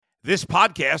This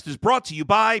podcast is brought to you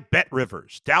by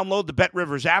BetRivers. Download the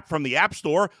BetRivers app from the App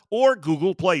Store or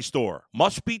Google Play Store.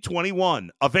 Must be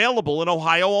 21. Available in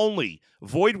Ohio only.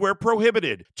 Void where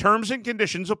prohibited. Terms and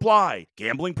conditions apply.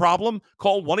 Gambling problem?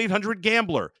 Call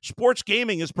 1-800-GAMBLER. Sports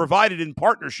gaming is provided in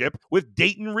partnership with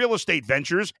Dayton Real Estate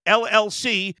Ventures,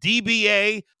 LLC,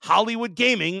 DBA, Hollywood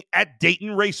Gaming at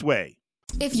Dayton Raceway.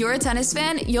 If you're a tennis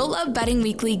fan, you'll love Betting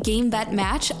Weekly Game Bet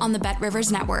Match on the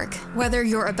BetRivers Network. Whether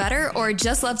you're a bettor or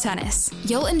just love tennis,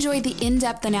 you'll enjoy the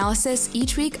in-depth analysis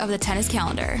each week of the tennis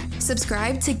calendar.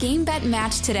 Subscribe to Game Bet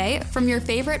Match today from your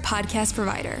favorite podcast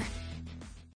provider.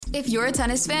 If you're a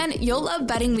tennis fan, you'll love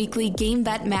Betting Weekly Game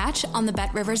Bet Match on the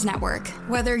BetRivers Network.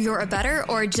 Whether you're a bettor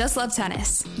or just love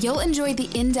tennis, you'll enjoy the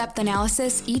in-depth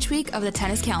analysis each week of the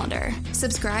tennis calendar.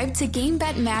 Subscribe to Game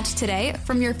Bet Match today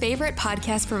from your favorite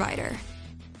podcast provider.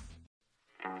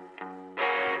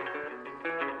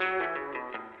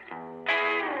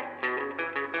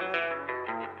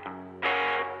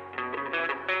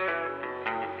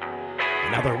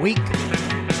 Another week,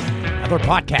 another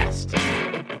podcast.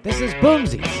 This is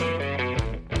Boomsies.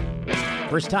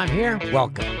 First time here,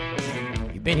 welcome.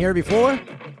 You've been here before?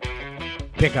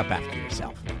 Pick up after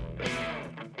yourself.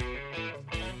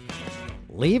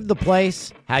 Leave the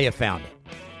place how you found it.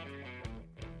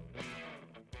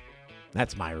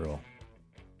 That's my rule.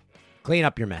 Clean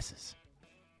up your messes.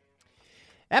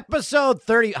 Episode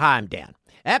 30. Hi, I'm Dan.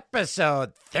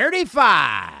 Episode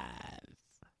 35.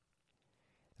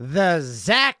 The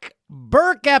Zach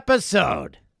Burke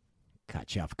episode.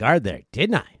 Caught you off guard there,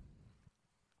 didn't I?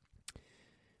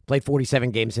 Played 47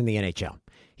 games in the NHL.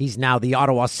 He's now the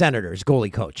Ottawa Senators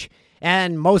goalie coach.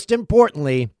 And most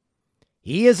importantly,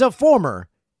 he is a former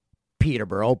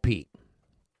Peterborough Pete.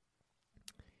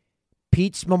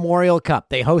 Pete's Memorial Cup.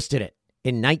 They hosted it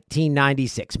in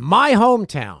 1996. My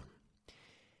hometown.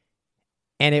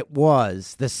 And it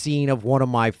was the scene of one of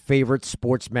my favorite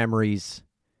sports memories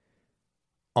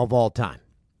of all time.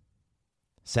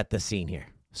 Set the scene here.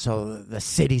 So the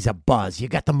city's abuzz. You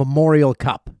got the Memorial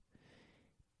Cup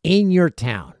in your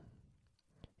town.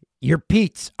 Your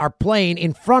Petes are playing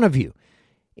in front of you.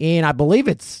 And I believe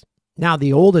it's now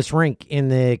the oldest rink in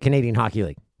the Canadian Hockey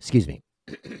League. Excuse me.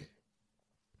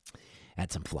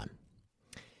 Had some phlegm.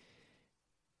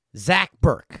 Zach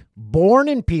Burke, born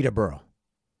in Peterborough,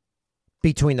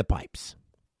 between the pipes.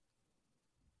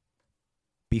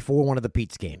 Before one of the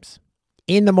Pete's games.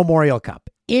 In the Memorial Cup,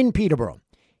 in Peterborough,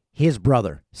 his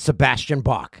brother, Sebastian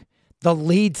Bach, the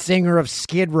lead singer of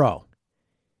Skid Row,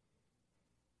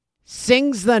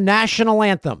 sings the national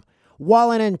anthem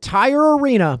while an entire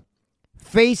arena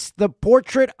faced the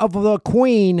portrait of the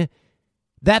Queen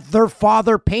that their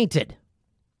father painted.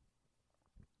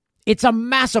 It's a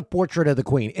massive portrait of the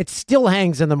Queen. It still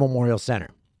hangs in the Memorial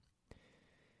Center.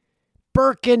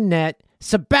 Burke in net,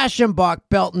 Sebastian Bach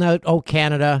belting out "O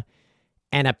Canada,"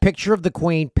 and a picture of the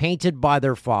Queen painted by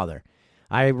their father.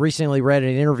 I recently read an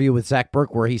interview with Zach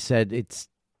Burke where he said it's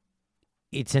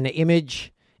an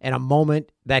image and a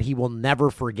moment that he will never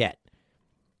forget.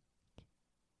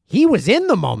 He was in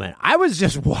the moment. I was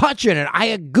just watching it. I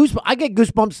get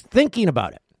goosebumps thinking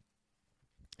about it.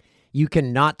 You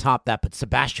cannot top that. But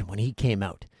Sebastian, when he came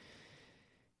out,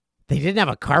 they didn't have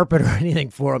a carpet or anything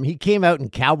for him. He came out in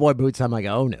cowboy boots. I'm like,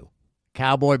 oh no.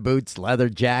 Cowboy boots, leather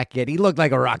jacket. He looked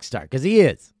like a rock star because he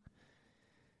is.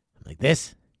 I'm like,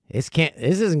 this isn't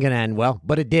going to end well,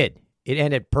 but it did. It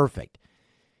ended perfect.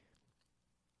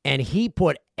 And he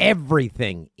put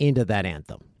everything into that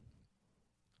anthem.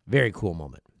 Very cool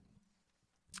moment.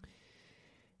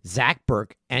 Zach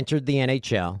Burke entered the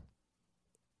NHL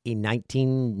in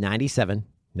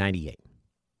 1997-98.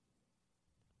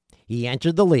 He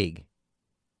entered the league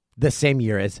the same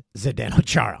year as Zdeno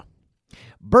Chara.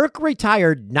 Burke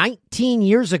retired 19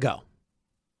 years ago.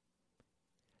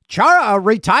 Chara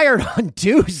retired on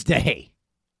Tuesday.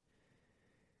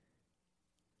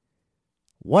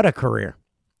 What a career.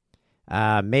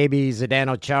 Maybe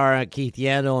Zdeno Chara, Keith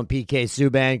Yandel, and PK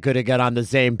Subban could have got on the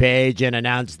same page and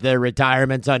announced their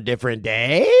retirements on different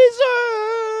days.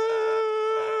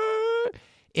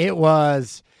 It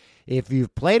was, if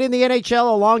you've played in the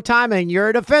NHL a long time and you're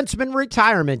a defenseman,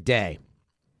 retirement day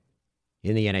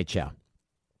in the NHL.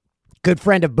 Good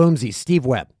friend of Boomsies, Steve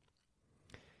Webb.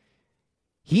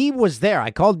 He was there.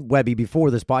 I called Webby before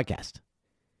this podcast.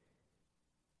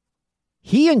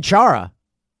 He and Chara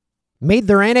made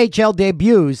their NHL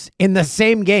debuts in the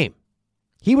same game.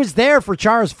 He was there for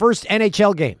Chara's first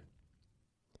NHL game.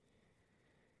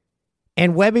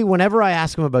 And Webby, whenever I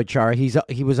ask him about Chara,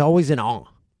 he was always in awe,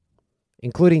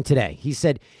 including today. He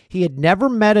said he had never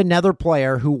met another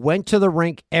player who went to the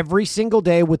rink every single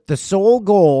day with the sole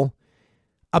goal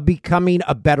of becoming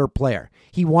a better player.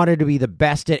 He wanted to be the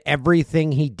best at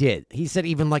everything he did. He said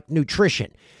even like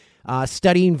nutrition,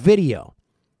 studying video.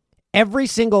 Every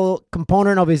single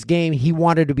component of his game he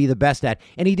wanted to be the best at.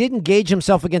 And he didn't gauge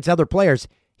himself against other players.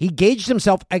 He gauged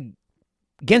himself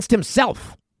against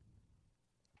himself.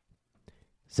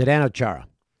 Zdeno Chara,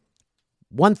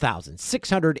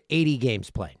 1,680 games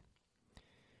played.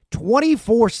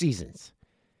 24 seasons.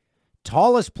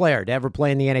 Tallest player to ever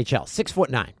play in the NHL,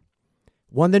 6'9".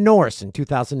 Won the Norris in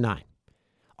 2009.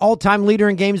 All-time leader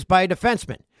in games by a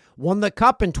defenseman. Won the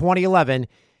Cup in 2011.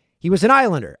 He was an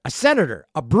Islander, a Senator,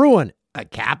 a Bruin, a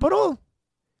Capital?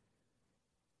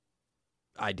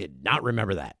 I did not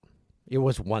remember that. It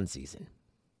was one season.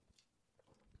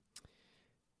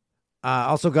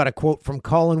 Also got a quote from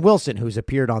Colin Wilson, who's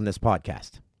appeared on this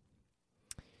podcast.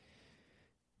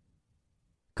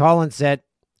 Colin said,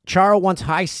 Chara once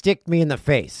high-sticked me in the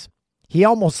face. He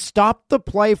almost stopped the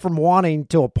play from wanting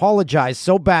to apologize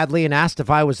so badly and asked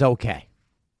if I was okay.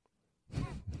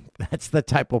 That's the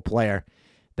type of player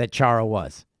that Chara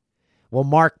was. Well,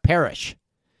 Mark Parrish,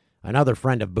 another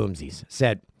friend of Boomsies,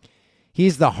 said,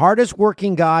 he's the hardest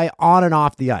working guy on and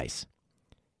off the ice.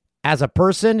 As a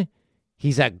person,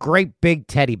 he's a great big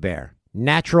teddy bear,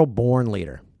 natural born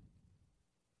leader.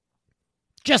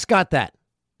 Just got that.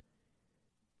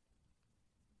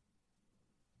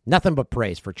 Nothing but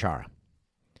praise for Chara.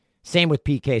 Same with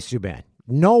PK Subban.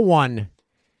 No one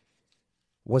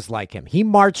was like him. He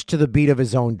marched to the beat of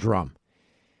his own drum.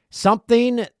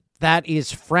 Something that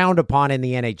is frowned upon in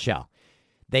the NHL.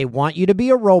 They want you to be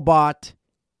a robot.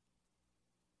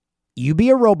 You be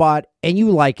a robot and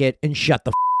you like it and shut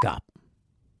the up.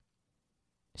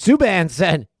 Subban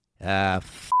said,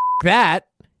 that.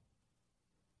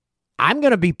 I'm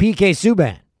going to be PK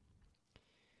Subban.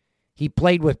 He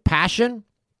played with passion.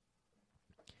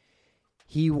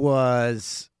 He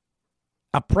was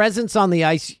a presence on the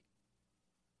ice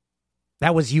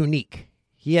that was unique.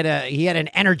 He had an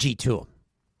energy to him.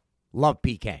 Love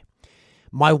PK.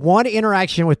 My one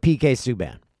interaction with PK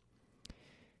Subban.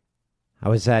 I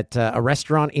was at a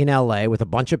restaurant in LA with a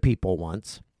bunch of people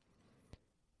once.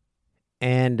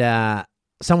 And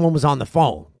someone was on the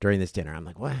phone during this dinner. I'm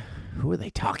like, what? Who are they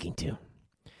talking to?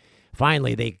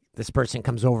 Finally, this person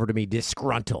comes over to me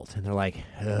disgruntled. And they're like,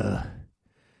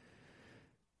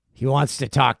 he wants to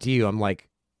talk to you. I'm like,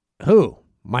 who?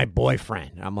 My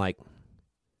boyfriend. I'm like,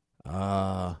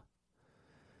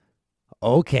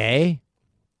 okay.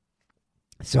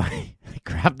 So I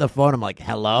grabbed the phone. I'm like,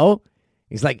 hello?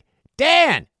 He's like,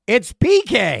 Dan, it's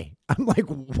PK. I'm like,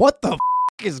 what the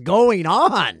is going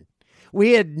on?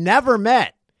 We had never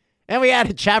met. And we had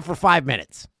a chat for 5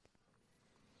 minutes.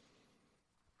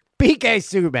 PK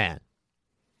Subban.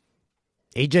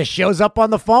 He just shows up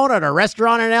on the phone at a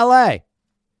restaurant in LA.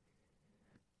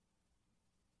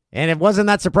 And it wasn't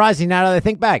that surprising now that I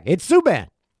think back. It's Subban.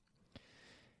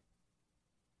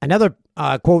 Another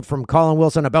quote from Colin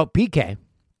Wilson about PK.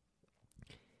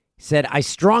 He said, I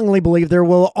strongly believe there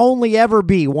will only ever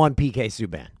be one PK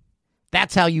Subban.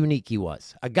 That's how unique he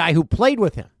was. A guy who played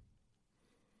with him.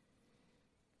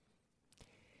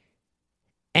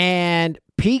 And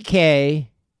PK,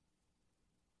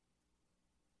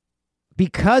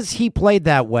 because he played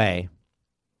that way,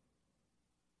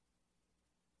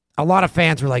 a lot of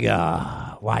fans were like,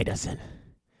 why doesn't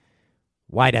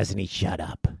he shut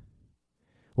up?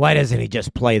 Why doesn't he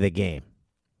just play the game?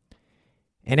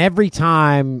 And every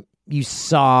time you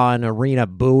saw an arena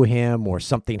boo him or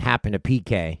something happen to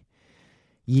PK,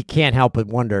 you can't help but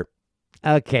wonder,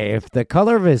 okay, if the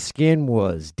color of his skin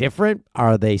was different,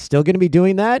 are they still going to be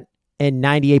doing that? And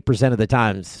 98% of the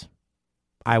times,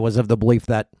 I was of the belief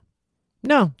that,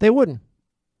 no, they wouldn't.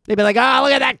 They'd be like, oh,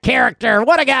 look at that character.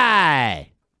 What a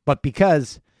guy. But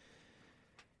because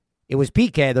it was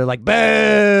PK, they're like,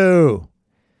 boo.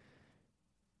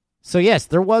 So yes,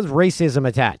 there was racism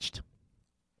attached.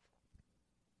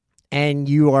 And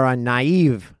you are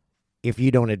naive if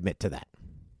you don't admit to that.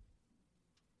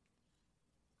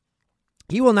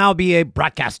 He will now be a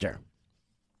broadcaster.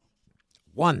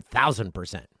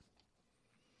 1,000%.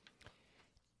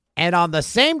 And on the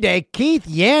same day, Keith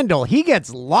Yandle, he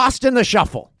gets lost in the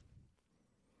shuffle.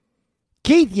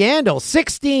 Keith Yandle,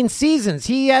 16 seasons.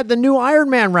 He had the new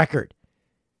Ironman record.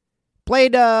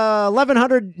 Played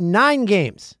 1,109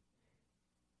 games.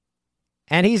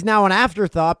 And he's now an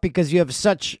afterthought because you have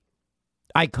such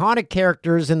iconic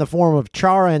characters in the form of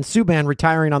Chara and Subban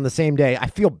retiring on the same day. I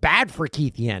feel bad for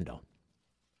Keith Yandle.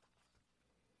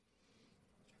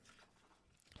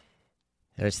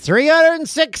 There's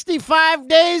 365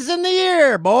 days in the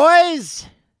year, boys.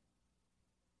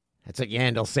 That's what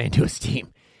Yandle's saying to his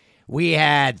team. We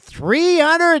had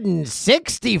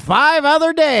 365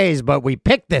 other days, but we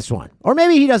picked this one. Or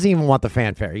maybe he doesn't even want the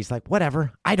fanfare. He's like,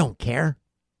 whatever, I don't care.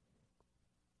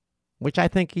 Which I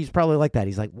think he's probably like that.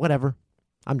 He's like, whatever,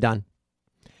 I'm done.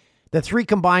 The three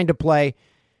combined to play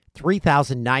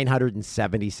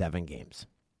 3,977 games.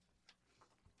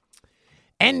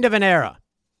 End of an era.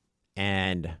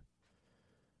 And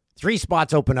 3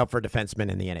 spots open up for defensemen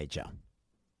in the NHL.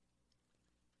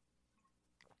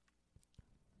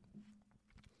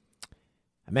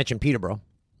 I mentioned Peterborough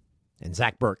and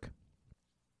Zach Burke.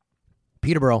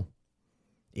 Peterborough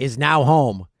is now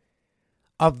home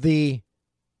of the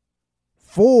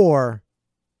 4-time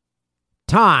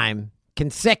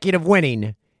consecutive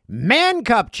winning Man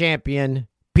Cup champion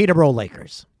Peterborough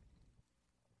Lakers.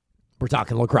 We're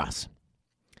talking lacrosse.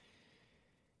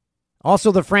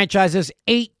 Also the franchise's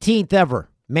 18th ever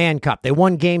Man Cup. They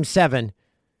won Game 7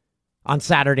 on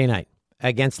Saturday night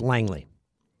against Langley.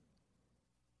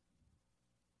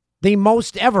 The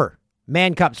most ever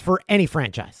Man Cups for any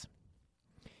franchise.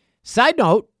 Side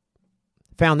note,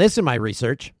 found this in my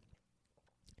research.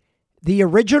 The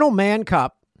original Man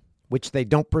Cup, which they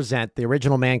don't present, the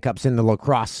original Man Cup's in the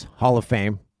Lacrosse Hall of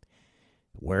Fame,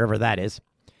 wherever that is.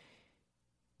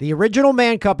 The original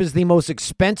Man Cup is the most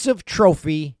expensive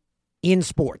trophy in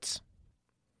sports.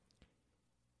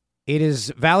 It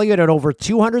is valued at over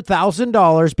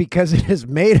 $200,000 because it is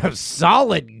made of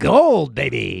solid gold,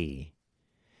 baby.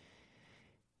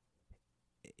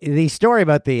 The story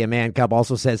about the Man Cup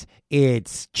also says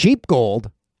it's cheap gold,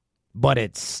 but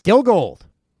it's still gold.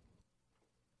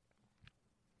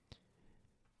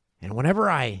 And whenever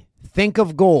I think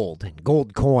of gold and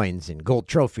gold coins and gold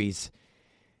trophies,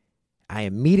 I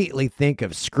immediately think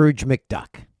of Scrooge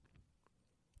McDuck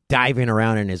diving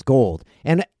around in his gold.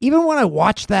 And even when I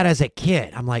watched that as a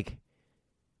kid, I'm like,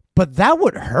 but that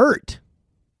would hurt.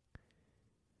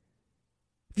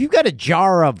 If you've got a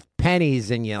jar of pennies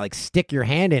and you like stick your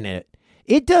hand in it,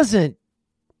 it doesn't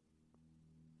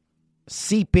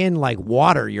seep in like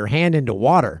water, your hand into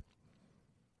water.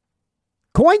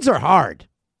 Coins are hard.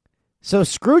 So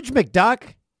Scrooge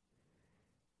McDuck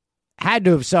had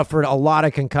to have suffered a lot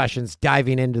of concussions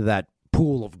diving into that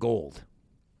pool of gold.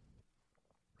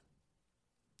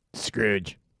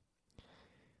 Scrooge.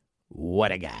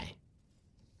 What a guy.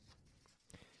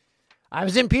 I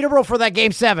was in Peterborough for that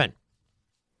Game 7.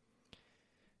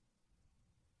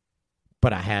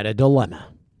 But I had a dilemma.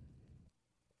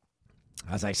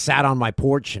 As I sat on my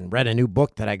porch and read a new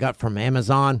book that I got from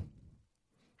Amazon,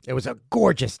 it was a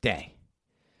gorgeous day.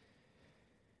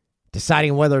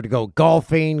 Deciding whether to go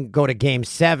golfing, go to Game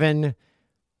 7,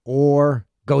 or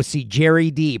go see Gerry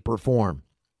Dee perform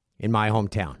in my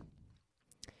hometown.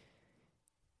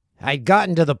 I'd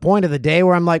gotten to the point of the day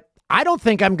where I'm like, I don't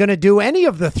think I'm going to do any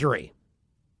of the three.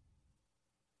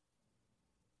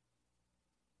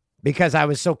 Because I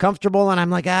was so comfortable, and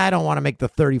I'm like, I don't want to make the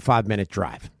 35-minute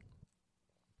drive.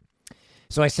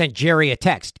 So I sent Jerry a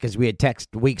text, because we had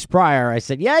texted weeks prior. I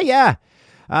said, yeah,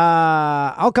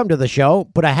 I'll come to the show,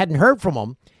 but I hadn't heard from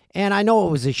him. And I know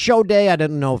it was a show day. I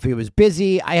didn't know if he was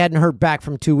busy. I hadn't heard back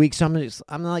from 2 weeks. So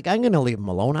I'm like, I'm going to leave him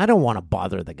alone. I don't want to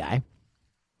bother the guy.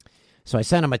 So I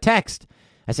sent him a text.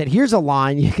 I said, here's a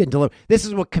line you can deliver. This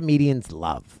is what comedians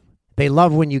love. They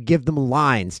love when you give them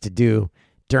lines to do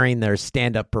during their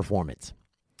stand-up performance.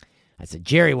 I said,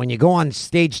 Jerry, when you go on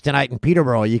stage tonight in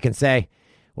Peterborough, you can say,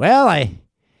 well, I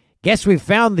guess we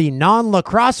found the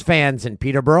non-lacrosse fans in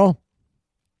Peterborough.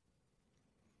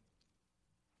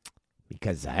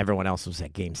 Because everyone else was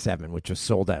at Game 7, which was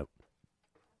sold out.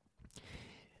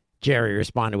 Jerry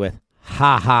responded with,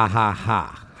 ha, ha, ha,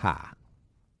 ha, ha.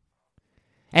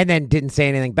 And then didn't say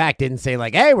anything back. Didn't say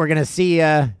like, hey, we're going to see you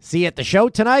at the show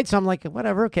tonight. So I'm like,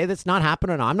 whatever. Okay, that's not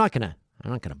happening. I'm not going to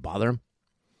bother him.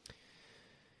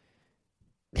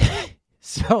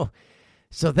 So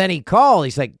then he called.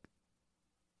 He's like,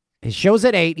 his show's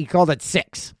at 8. He called at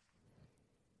 6.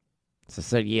 So I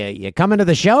said, yeah, you coming to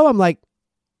the show? I'm like,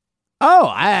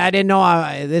 oh, I didn't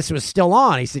know this was still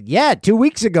on. He said, yeah, 2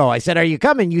 weeks ago. I said, are you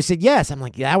coming? You said, yes. I'm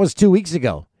like, yeah, that was 2 weeks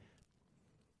ago.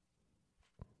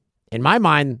 In my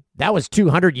mind, that was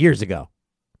 200 years ago.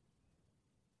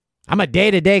 I'm a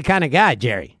day-to-day kind of guy,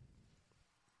 Jerry.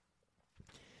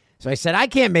 So I said, I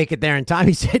can't make it there in time.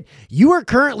 He said, you are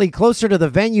currently closer to the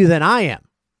venue than I am.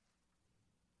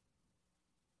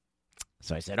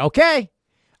 So I said, okay,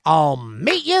 I'll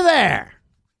meet you there.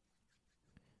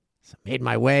 So I made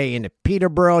my way into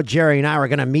Peterborough. Jerry and I were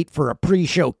going to meet for a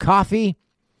pre-show coffee.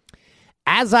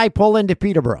 As I pull into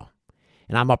Peterborough,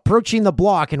 and I'm approaching the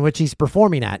block in which he's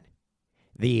performing at,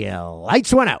 the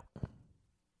lights went out.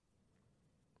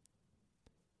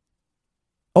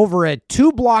 over a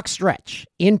 2-block stretch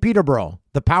in Peterborough,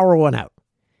 the power went out.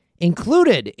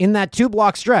 Included in that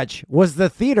 2-block stretch was the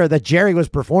theater that Gerry was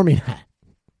performing at.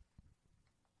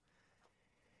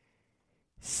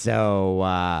 So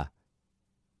I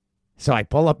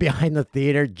pull up behind the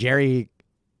theater. Gerry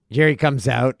comes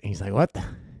out. He's like,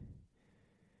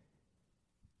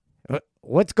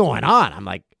 what's going on? I'm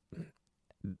like,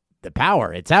 the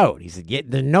power, it's out. He said,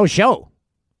 there's no show.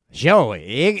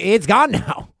 It's gone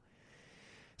now.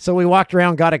 So we walked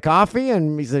around, got a coffee,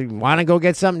 and he said, want to go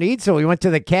get something to eat? So we went to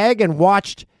the Keg and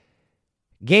watched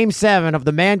Game 7 of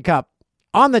the Mann Cup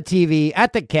on the TV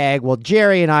at the Keg while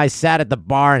Gerry and I sat at the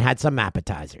bar and had some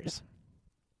appetizers.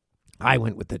 I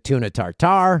went with the tuna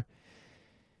tartare.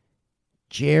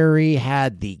 Gerry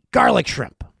had the garlic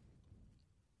shrimp.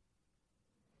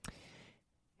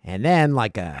 And then,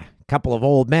 like a couple of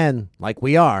old men, like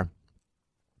we are,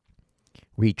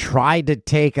 we tried to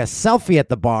take a selfie at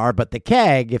the bar, but the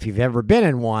Keg, if you've ever been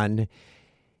in one,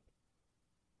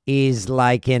 is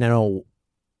like in an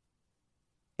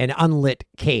unlit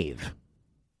cave.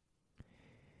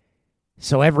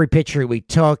 So every picture we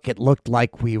took, it looked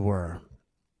like we were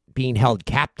being held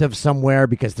captive somewhere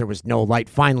because there was no light.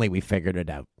 Finally, we figured it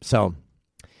out. So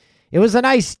it was a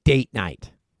nice date night.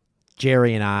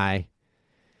 Gerry and I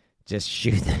just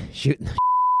shooting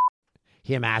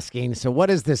him asking, so what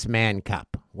is this Mann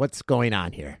Cup? What's going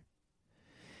on here?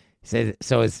 He said,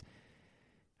 are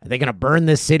they going to burn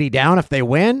this city down if they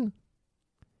win?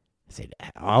 I said,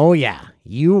 oh yeah,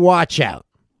 you watch out.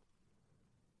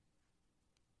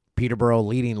 Peterborough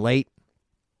leading late.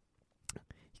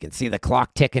 You can see the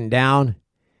clock ticking down.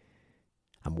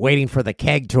 I'm waiting for the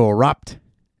Keg to erupt.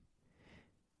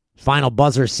 Final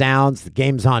buzzer sounds. The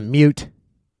game's on mute.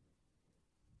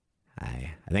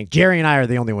 I think Gerry and I are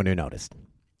the only one who noticed.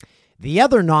 The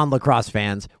other non-lacrosse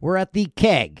fans were at the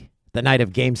Keg the night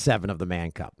of Game 7 of the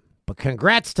Mann Cup. But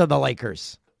congrats to the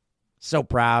Lakers. So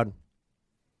proud.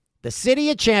 The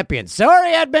city of champions.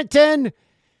 Sorry, Edmonton.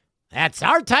 That's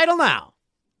our title now.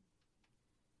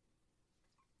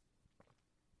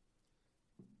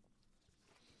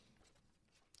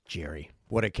 Gerry,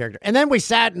 what a character. And then we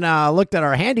sat and looked at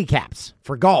our handicaps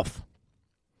for golf.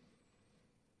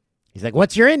 He's like,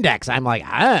 what's your index? I'm like,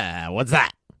 what's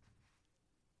that?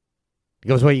 He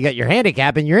goes, well, you got your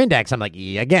handicap and your index. I'm like,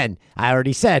 again, I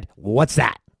already said, what's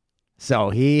that?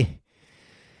 So he,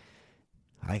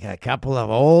 like a couple of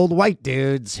old white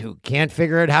dudes who can't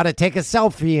figure out how to take a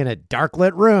selfie in a dark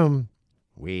lit room,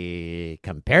 we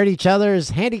compared each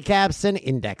other's handicaps and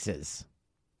indexes.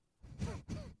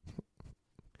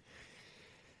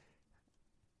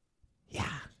 Yeah.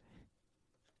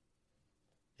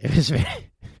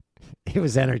 It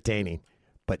was entertaining,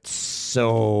 but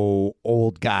so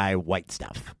old guy white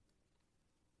stuff.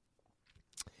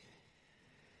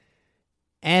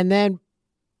 And then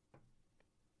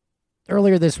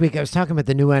earlier this week, I was talking about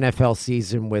the new NFL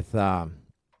season with a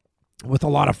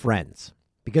lot of friends,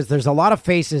 because there's a lot of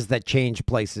faces that change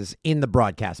places in the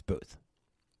broadcast booth.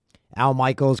 Al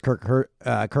Michaels, Kirk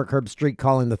Herbstreit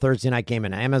calling the Thursday night game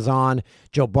on Amazon.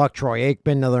 Joe Buck, Troy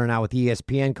Aikman, they're now with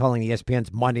ESPN, calling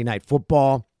ESPN's Monday Night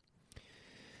Football.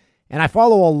 And I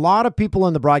follow a lot of people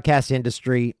in the broadcast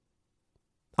industry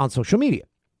on social media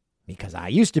because I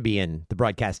used to be in the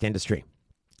broadcast industry.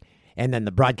 And then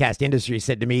the broadcast industry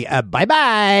said to me,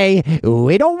 bye-bye,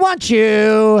 we don't want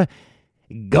you.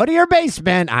 Go to your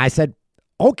basement. I said,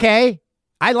 okay,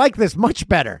 I like this much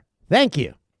better. Thank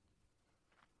you.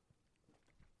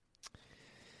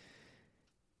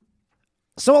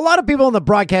 So a lot of people in the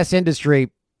broadcast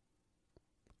industry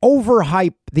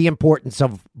overhype the importance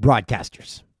of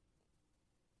broadcasters.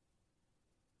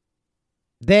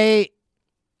 They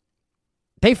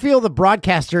feel the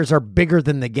broadcasters are bigger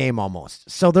than the game almost.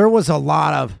 So there was a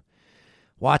lot of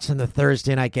watching the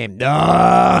Thursday night game.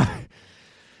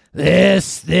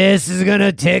 This is going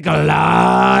to take a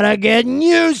lot of getting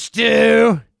used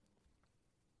to.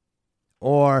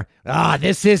 Or,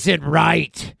 this isn't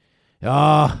right.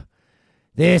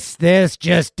 This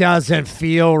just doesn't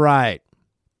feel right.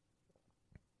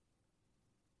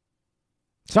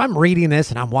 So I'm reading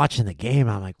this and I'm watching the game.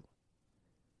 I'm like,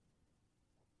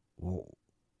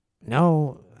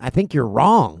 no, I think you're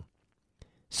wrong.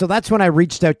 So that's when I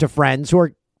reached out to friends who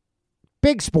are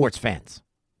big sports fans.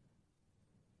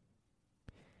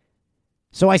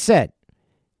 So I said,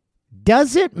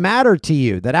 does it matter to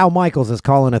you that Al Michaels is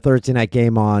calling a Thursday night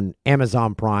game on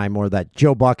Amazon Prime, or that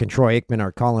Joe Buck and Troy Aikman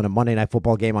are calling a Monday Night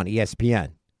Football game on ESPN?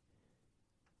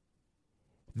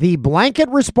 The blanket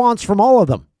response from all of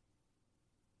them: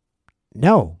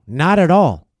 no, not at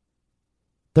all.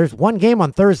 There's one game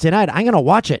on Thursday night. I'm going to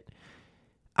watch it.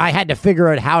 I had to figure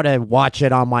out how to watch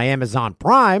it on my Amazon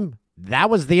Prime. That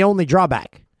was the only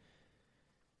drawback.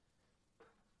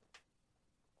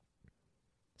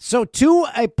 So to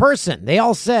a person, they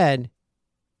all said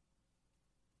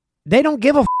they don't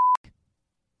give a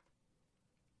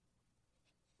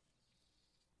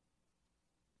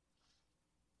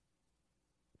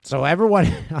So everyone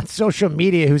on social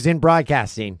media who's in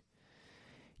broadcasting,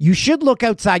 you should look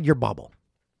outside your bubble.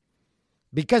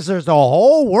 Because there's a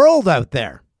whole world out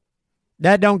there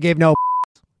that don't give no.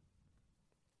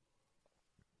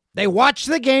 They watch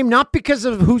the game not because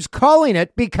of who's calling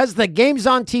it, because the game's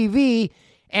on TV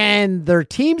and their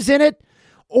team's in it,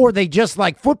 or they just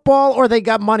like football, or they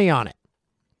got money on it.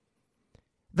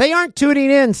 They aren't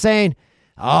tuning in saying,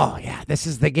 oh, yeah, this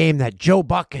is the game that Joe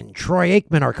Buck and Troy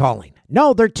Aikman are calling.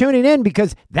 No, they're tuning in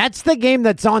because that's the game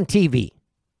that's on TV.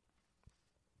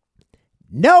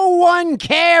 No one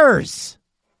cares.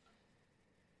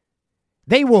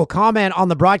 They will comment on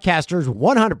the broadcasters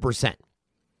 100%.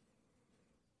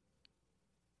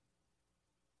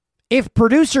 If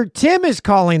producer Tim is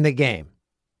calling the game,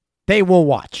 they will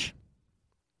watch.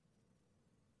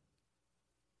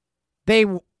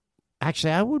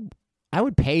 Actually, I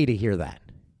would pay to hear that.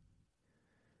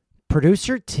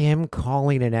 Producer Tim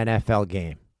calling an NFL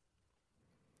game.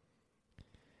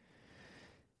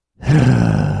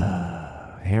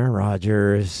 Aaron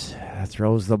Rodgers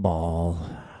throws the ball.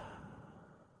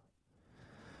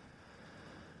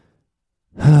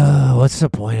 What's the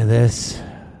point of this?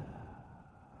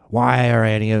 Why are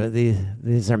any of it?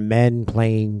 These are men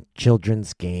playing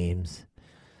children's games.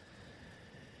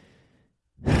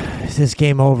 Is this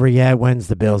game over yet? When's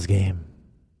the Bills game?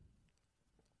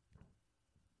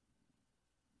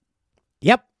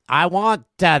 Yep, I want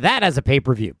that as a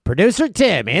pay-per-view. Producer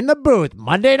Tim in the booth,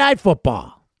 Monday Night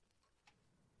Football.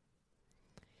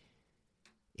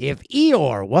 If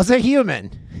Eeyore was a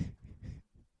human,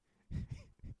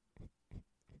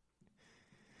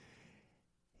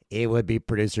 it would be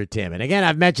producer Tim. And again,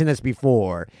 I've mentioned this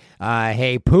before.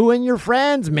 Hey, Pooh and your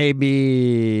friends,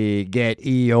 maybe get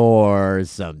Eeyore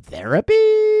some therapy.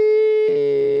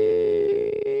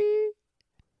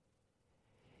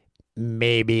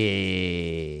 Maybe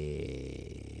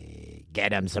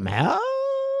get him some help.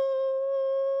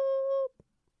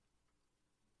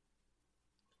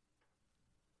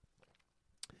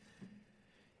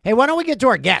 Hey, why don't we get to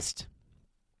our guest?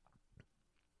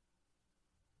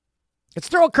 Let's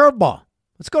throw a curveball.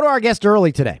 Let's go to our guest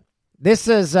early today. This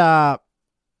is someone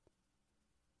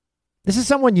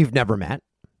you've never met.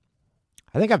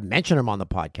 I think I've mentioned him on the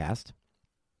podcast.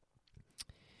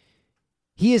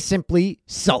 He is simply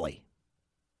Sully.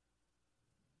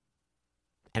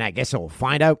 And I guess we'll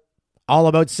find out all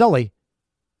about Sully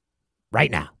right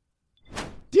now.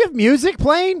 Do you have music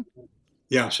playing?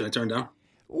 Yeah, should I turn down?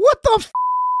 What the f***?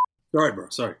 Sorry, bro.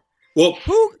 Sorry. Well,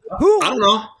 who? I don't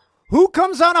know. Who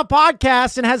comes on a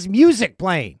podcast and has music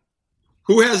playing?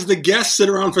 Who has the guest sit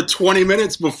around for 20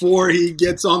 minutes before he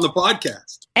gets on the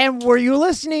podcast? And were you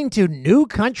listening to new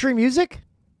country music?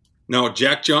 No,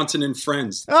 Jack Johnson and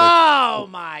Friends. Oh,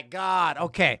 my God.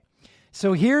 Okay.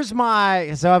 So here's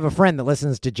I have a friend that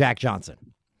listens to Jack Johnson.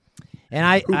 And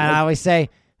I always say,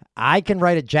 I can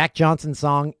write a Jack Johnson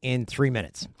song in 3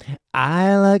 minutes.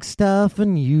 I like stuff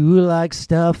and you like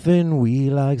stuff and we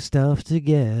like stuff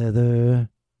together.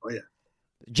 Oh, yeah.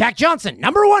 Jack Johnson,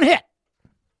 #1 hit.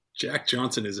 Jack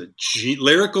Johnson is a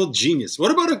lyrical genius.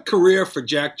 What about a career for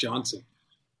Jack Johnson?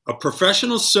 A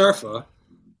professional surfer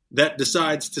that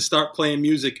decides to start playing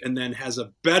music and then has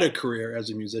a better career as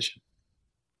a musician.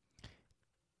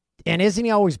 And isn't he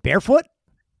always barefoot?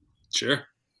 Sure.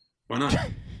 Why not?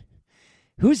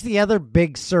 Who's the other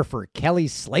big surfer? Kelly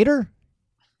Slater?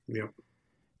 Yep.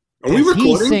 Are we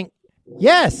recording?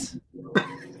 Yes.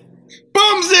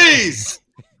 Boomsies!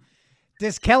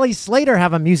 Does Kelly Slater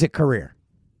have a music career?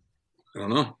 I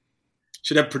don't know.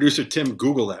 Should have producer Tim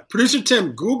Google that. Producer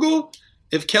Tim, Google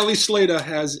if Kelly Slater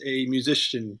has a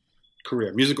musical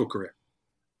career.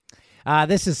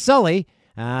 This is Sully.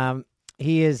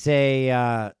 He is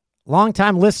a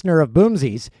longtime listener of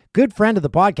Boomsies, good friend of the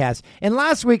podcast. And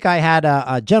last week I had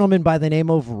a gentleman by the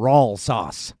name of Rawl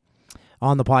Sauce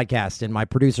on the podcast. And my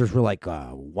producers were like,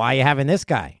 why are you having this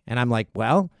guy? And I'm like,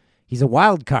 well, he's a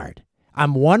wild card.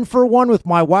 I'm 1 for 1 with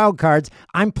my wild cards.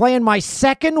 I'm playing my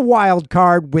second wild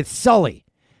card with Sully.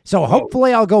 So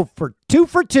hopefully I'll go for 2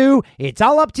 for 2. It's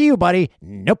all up to you, buddy.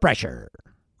 No pressure.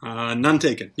 None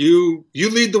taken. You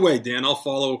lead the way, Dan. I'll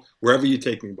follow wherever you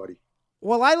take me, buddy.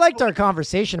 Well, I liked our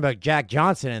conversation about Jack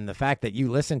Johnson and the fact that you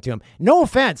listened to him. No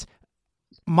offense.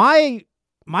 My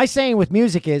saying with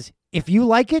music is, if you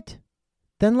like it,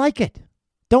 then like it.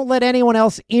 Don't let anyone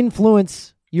else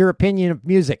influence your opinion of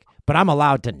music, but I'm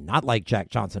allowed to not like Jack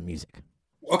Johnson music.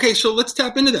 Okay, so let's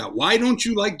tap into that. Why don't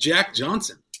you like Jack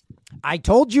Johnson? I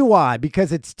told you why,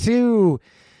 because it's too,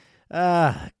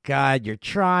 God, you're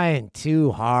trying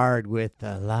too hard with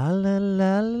the la la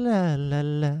la la la la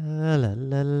la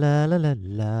la la la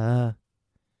la.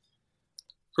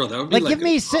 Bro, that would be give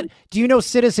me, do you know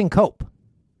Citizen Cope?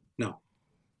 No.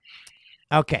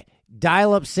 Okay,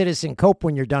 dial up Citizen Cope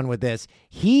when you're done with this.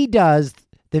 He does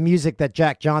the music that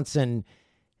Jack Johnson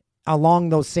along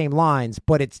those same lines,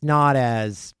 but it's not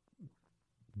as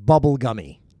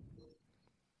bubblegummy.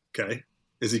 Okay.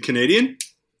 Is he Canadian?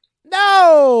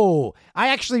 No! I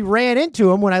actually ran into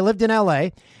him when I lived in LA.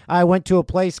 I went to a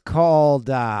place called,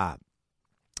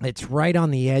 it's right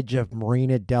on the edge of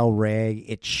Marina Del Rey.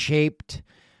 It's shaped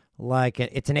like,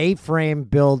 it's an A-frame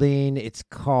building. It's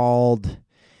called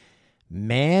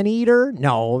Maneater.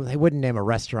 No, they wouldn't name a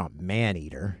restaurant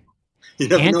Maneater.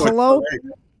 Antelope?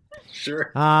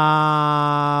 Sure.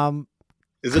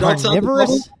 Is it outside the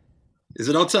bubble? Is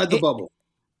it outside the bubble?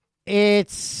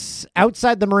 It's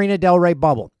outside the Marina Del Rey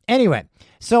bubble. Anyway,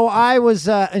 so I was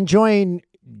enjoying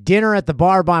dinner at the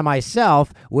bar by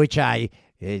myself, which I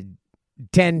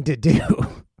tend to do.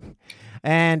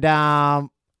 And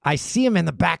I see him in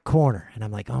the back corner, and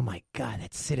I'm like, oh, my God,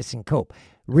 that's Citizen Cope.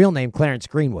 Real name, Clarence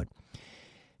Greenwood.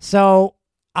 So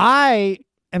I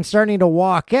am starting to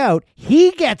walk out.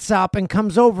 He gets up and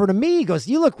comes over to me. He goes,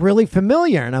 you look really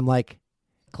familiar. And I'm like,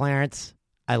 Clarence,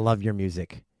 I love your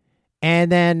music.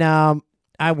 And then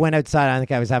I went outside. I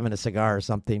think I was having a cigar or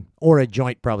something, or a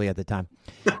joint probably at the time.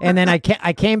 And then I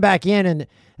came back in, and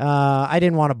I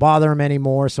didn't want to bother him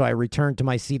anymore, so I returned to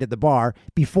my seat at the bar.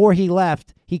 Before he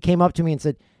left, he came up to me and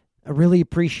said, I really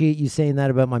appreciate you saying that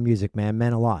about my music, man. It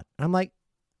meant a lot. I'm like,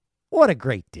 what a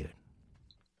great dude.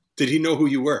 Did he know who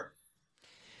you were?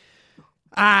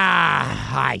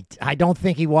 I don't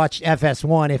think he watched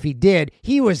FS1. If he did,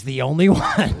 he was the only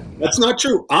one. That's not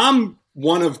true. I'm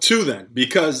one of two then,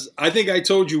 because I think I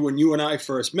told you when you and I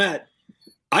first met,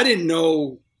 I didn't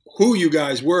know who you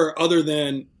guys were other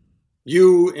than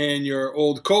you and your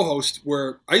old co-host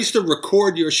I used to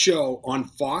record your show on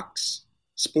Fox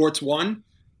Sports 1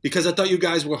 because I thought you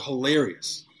guys were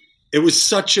hilarious. It was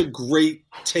such a great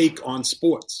take on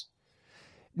sports.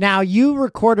 Now, you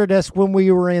recorded us when we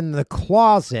were in the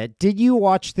closet. Did you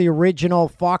watch the original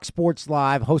Fox Sports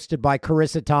Live hosted by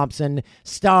Carissa Thompson,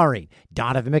 starring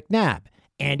Donovan McNabb,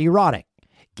 Andy Roddick,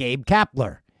 Gabe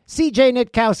Kapler, CJ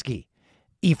Nitkowski,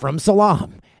 Ephraim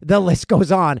Salam? The list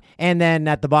goes on. And then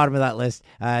at the bottom of that list,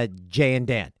 Jay and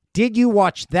Dan. Did you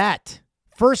watch that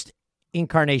first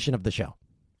incarnation of the show?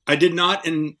 I did not,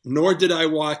 and nor did I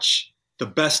watch the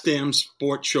Best Damn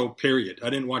Sports Show, period. I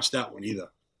didn't watch that one either.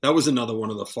 That was another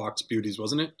one of the Fox beauties,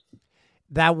 wasn't it?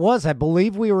 That was. I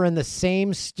believe we were in the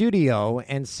same studio,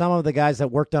 and some of the guys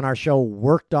that worked on our show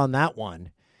worked on that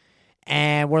one.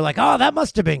 And we're like, oh, that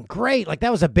must have been great. Like,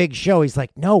 that was a big show. He's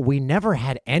like, no, we never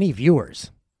had any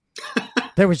viewers.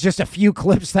 There was just a few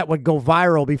clips that would go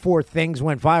viral before things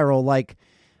went viral. Like,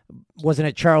 wasn't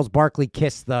it Charles Barkley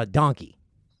kissed the donkey?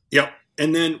 Yep.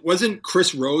 And then wasn't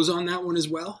Chris Rose on that one as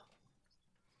well?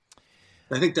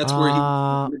 I think that's where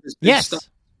he did his big stuff.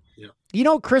 Yeah. You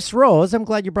know, Chris Rose, I'm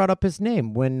glad you brought up his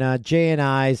name. When Jay and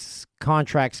I's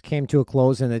contracts came to a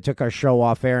close and they took our show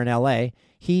off air in L.A.,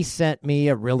 he sent me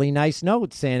a really nice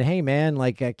note saying, hey, man,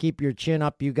 like, keep your chin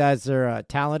up. You guys are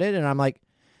talented. And I'm like,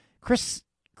 Chris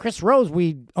Rose,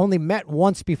 we only met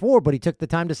once before, but he took the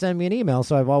time to send me an email,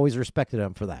 so I've always respected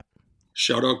him for that.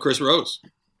 Shout out Chris Rose.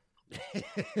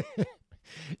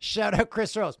 Shout out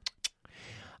Chris Rose.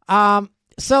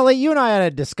 Sully, you and I had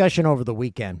a discussion over the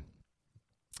weekend,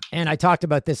 and I talked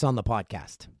about this on the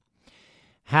podcast,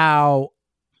 how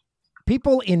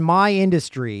people in my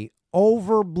industry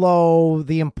overblow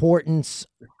the importance,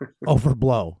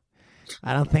 overblow.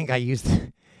 I don't think I used,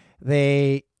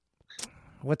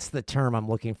 what's the term I'm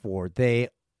looking for? They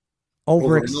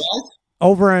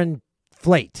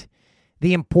overinflate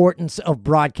the importance of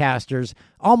broadcasters,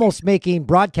 almost making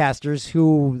broadcasters,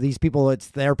 who these people,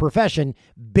 it's their profession,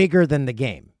 bigger than the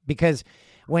game. Because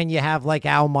when you have like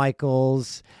Al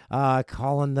Michaels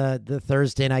calling the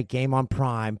Thursday night game on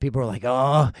Prime, people are like,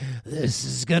 oh, this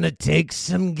is going to take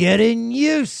some getting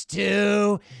used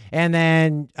to. And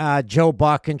then Joe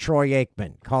Buck and Troy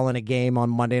Aikman calling a game on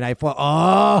Monday Night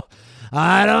Football. Oh,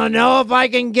 I don't know if I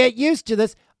can get used to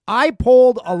this. I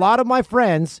polled a lot of my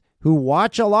friends who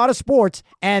watch a lot of sports,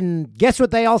 and guess what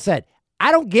they all said?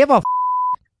 I don't give a f***.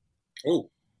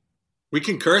 Oh, we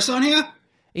can curse on here?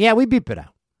 Yeah, we beep it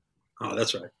out. Oh,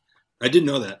 that's right. I didn't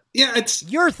know that. Yeah, it's...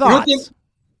 Your thoughts?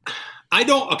 I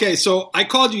don't... Okay, so I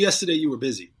called you yesterday. You were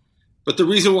busy. But the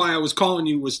reason why I was calling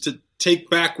you was to take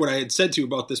back what I had said to you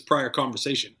about this prior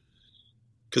conversation.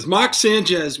 Because Mark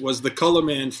Sanchez was the color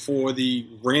man for the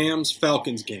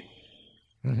Rams-Falcons game.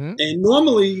 Mm-hmm. And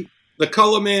normally, the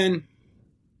color man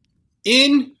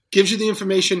gives you the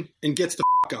information and gets the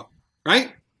fuck up,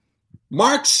 right?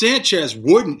 Mark Sanchez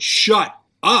wouldn't shut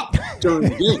up during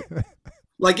the game.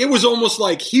 Like, it was almost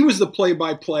like he was the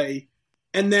play-by-play,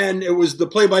 and then it was the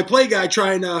play-by-play guy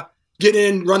trying to get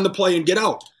in, run the play, and get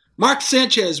out. Mark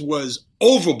Sanchez was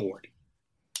overboard.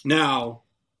 Now,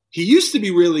 he used to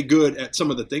be really good at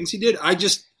some of the things he did.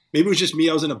 Maybe it was just me.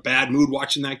 I was in a bad mood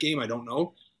watching that game. I don't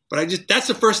know. But that's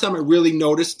the first time I really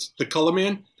noticed the color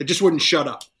man that just wouldn't shut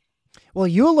up. Well,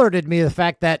 you alerted me to the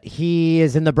fact that he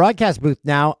is in the broadcast booth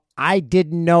now. I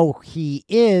didn't know he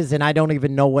is, and I don't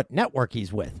even know what network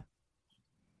he's with.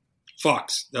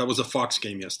 Fox. That was a Fox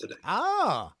game yesterday.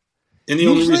 Oh. And the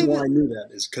only reason why I knew that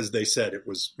is because they said it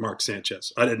was Mark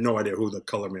Sanchez. I had no idea who the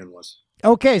color man was.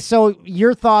 Okay, so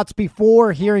your thoughts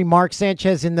before hearing Mark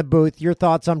Sanchez in the booth, your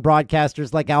thoughts on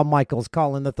broadcasters like Al Michaels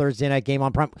calling the Thursday night game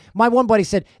on Prime. My one buddy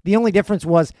said the only difference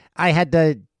was I had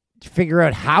to figure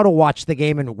out how to watch the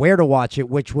game and where to watch it,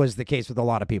 which was the case with a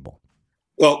lot of people.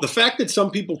 Well, the fact that some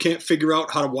people can't figure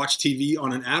out how to watch TV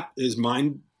on an app is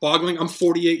mind-boggling. I'm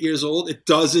 48 years old.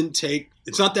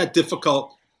 It's not that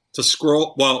difficult to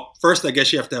scroll. Well, first, I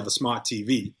guess you have to have a smart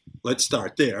TV. Let's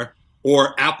start there.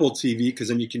 Or Apple TV, because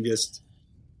then you can just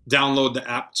download the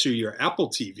app to your Apple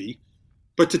TV.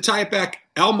 But to tie it back,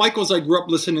 Al Michaels, I grew up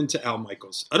listening to Al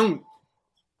Michaels.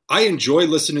 I enjoy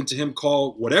listening to him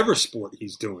call whatever sport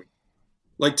he's doing.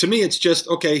 Like, to me, it's just,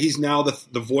 okay, he's now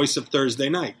the voice of Thursday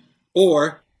night.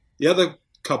 Or the other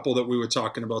couple that we were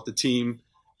talking about, the team,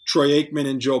 Troy Aikman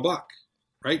and Joe Buck,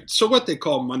 right? So what they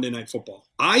call Monday Night Football.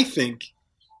 I think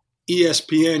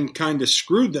ESPN kind of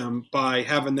screwed them by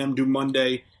having them do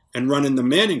Monday and running the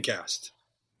Manning cast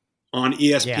on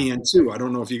ESPN2. I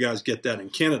don't know if you guys get that in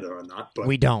Canada or not. But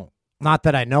we don't. Not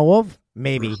that I know of.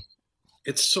 Maybe.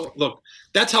 It's so, look,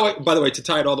 that's how by the way, to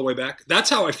tie it all the way back, that's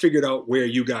how I figured out where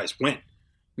you guys went.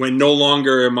 When no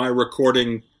longer am I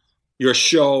recording your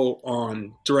show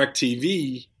on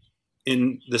DirecTV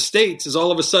in the States, is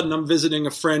all of a sudden I'm visiting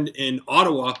a friend in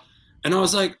Ottawa, and I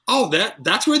was like, oh,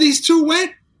 that's where these two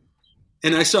went?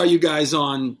 And I saw you guys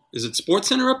on, is it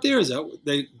SportsCenter up there? Is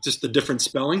that just a different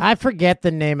spelling? I forget the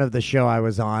name of the show I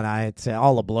was on. It's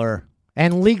all a blur.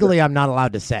 And legally, I'm not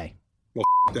allowed to say. Well,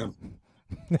 them.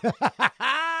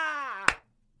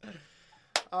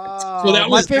 So that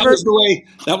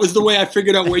was the way I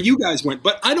figured out where you guys went.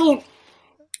 But I don't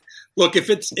look, if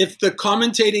the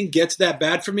commentating gets that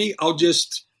bad for me, I'll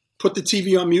just put the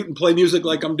TV on mute and play music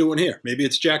like I'm doing here. Maybe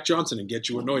it's Jack Johnson and get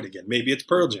you annoyed again. Maybe it's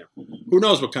Pearl Jam. Who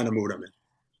knows what kind of mood I'm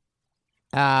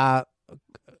in.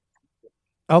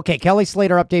 Okay, Kelly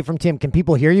Slater update from Tim. Can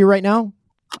people hear you right now?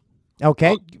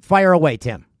 Okay, fire away,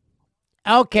 Tim.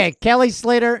 Okay, Kelly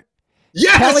Slater.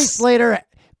 Yes! Kelly Slater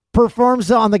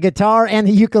performs on the guitar and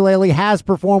the ukulele, has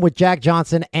performed with Jack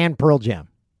Johnson and Pearl Jam.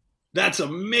 That's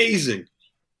amazing.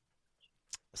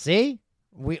 See?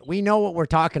 We know what we're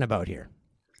talking about here.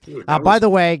 Dude, by the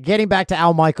way, getting back to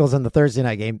Al Michaels in the Thursday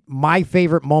night game, my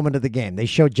favorite moment of the game, they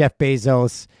showed Jeff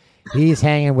Bezos. He's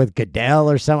hanging with Goodell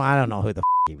or something. I don't know who the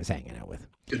he was hanging out with.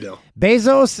 Goodell.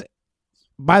 Bezos,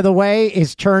 by the way,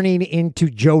 is turning into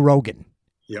Joe Rogan.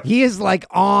 Yep. He is like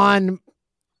on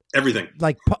everything,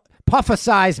 like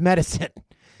pufficized medicine.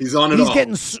 He's on it all.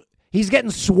 He's getting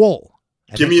swole.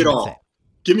 Give me it all.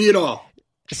 Give me it all.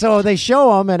 So they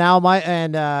show him,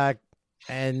 and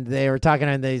and they were talking,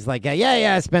 and he's like,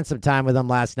 yeah, I spent some time with him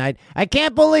last night. I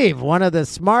can't believe one of the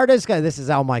smartest guys, this is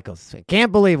Al Michaels, I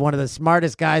can't believe one of the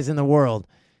smartest guys in the world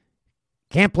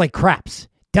can't play craps,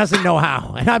 doesn't know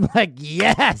how. And I'm like,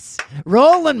 yes,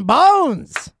 rolling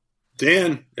bones.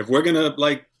 Dan, if we're going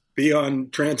to be on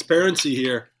transparency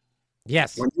here.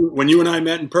 Yes. When you and I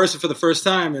met in person for the first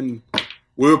time and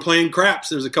we were playing craps,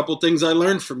 there's a couple of things I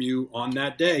learned from you on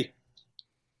that day.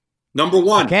 Number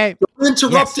one, don't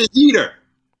interrupt a heater.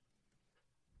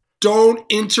 Don't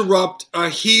interrupt a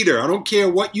heater. I don't care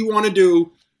what you want to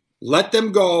do. Let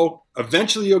them go.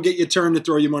 Eventually, you'll get your turn to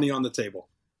throw your money on the table.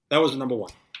 That was number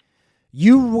one.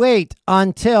 You wait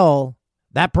until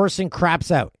that person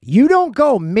craps out. You don't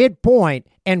go midpoint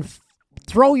and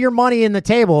throw your money in the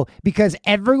table because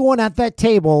everyone at that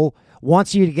table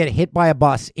wants you to get hit by a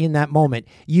bus in that moment.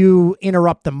 You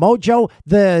interrupt the mojo.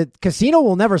 The casino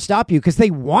will never stop you because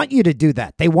they want you to do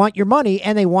that. They want your money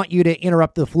and they want you to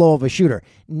interrupt the flow of a shooter.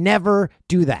 Never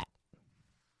do that.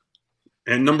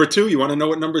 And number two, you want to know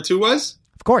what number two was?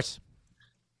 Of course.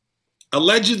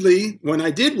 Allegedly, when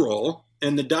I did roll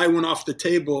and the die went off the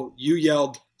table, you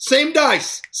yelled, Same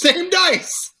dice.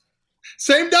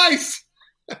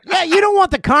 Yeah, you don't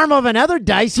want the karma of another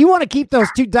dice. You want to keep those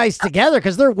two dice together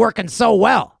because they're working so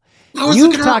well.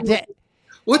 You talk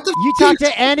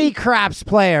to any craps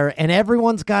player, and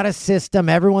everyone's got a system.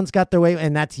 Everyone's got their way,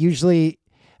 and that's usually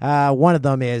one of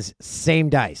them is same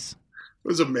dice. It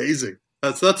was amazing.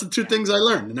 That's the two things I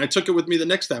learned, and I took it with me the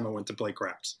next time I went to play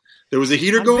craps. There was a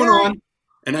heater going on,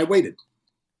 and I waited.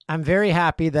 I'm very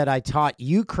happy that I taught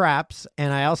you craps,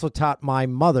 and I also taught my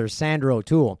mother, Sandra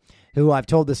O'Toole, who I've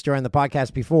told this during the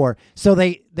podcast before. So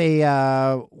they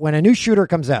when a new shooter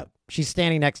comes out, she's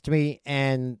standing next to me,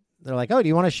 and they're like, "Oh, do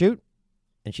you want to shoot?"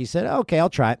 And she said, "Okay, I'll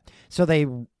try it." So they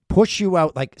push you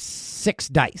out like 6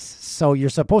 dice. So you're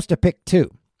supposed to pick 2.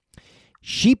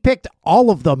 She picked all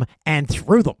of them and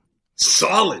threw them.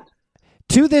 Solid.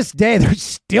 To this day, they're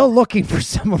still looking for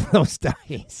some of those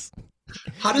dice.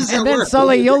 How does that and then, work?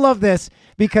 Sully, you'll love this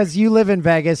because you live in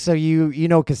Vegas, so you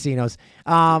know casinos.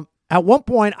 At one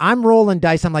point, I'm rolling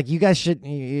dice. I'm like, you guys should.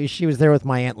 She was there with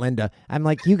my Aunt Linda. I'm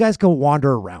like, you guys go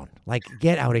wander around. Like,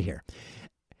 get out of here.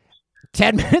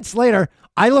 10 minutes later,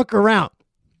 I look around.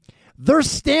 They're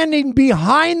standing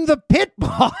behind the pit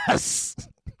boss.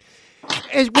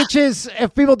 Which is,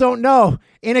 if people don't know,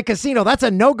 in a casino, that's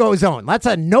a no-go zone. That's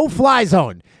a no-fly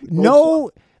zone.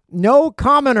 No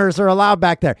commoners are allowed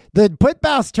back there. The pit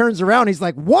boss turns around. He's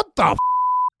like, what the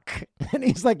f-? And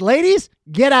he's like, ladies,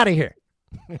 get out of here.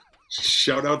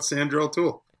 Shout out Sandra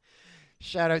O'Toole.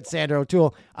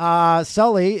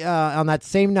 Sully, on that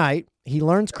same night, he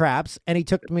learns craps, and he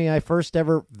took me my first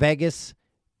ever Vegas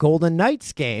Golden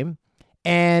Knights game,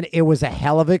 and it was a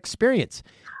hell of an experience.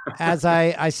 As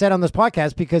I said on this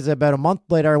podcast, because about a month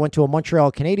later, I went to a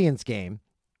Montreal Canadiens game.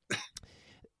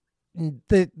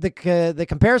 The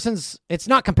comparisons, it's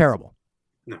not comparable.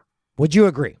 No. Would you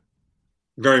agree?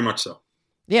 Very much so.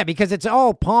 Yeah, because it's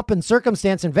all pomp and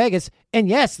circumstance in Vegas. And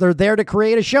yes, they're there to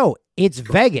create a show. It's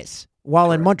Vegas.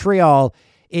 While in Montreal,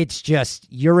 it's just,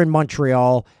 you're in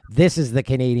Montreal. This is the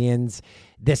Canadiens.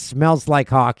 This smells like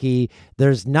hockey.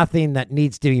 There's nothing that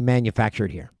needs to be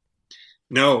manufactured here.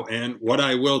 No, and what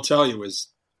I will tell you is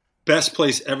best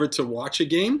place ever to watch a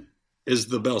game is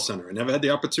the Bell Center. I never had the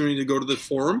opportunity to go to the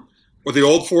Forum, or the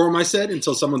old Forum, I said,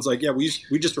 until someone's like, yeah, we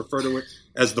just refer to it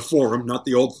as the Forum, not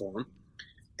the old Forum.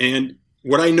 And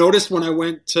what I noticed when I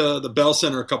went to the Bell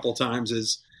Center a couple of times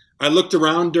is I looked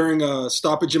around during a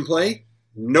stoppage and play.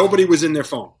 Nobody was in their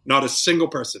phone, not a single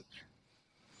person.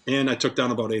 And I took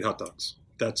down about 8 hot dogs.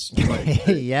 That's right.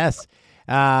 Yes.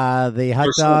 The hot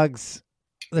dogs...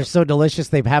 They're so delicious.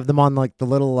 They have them on like the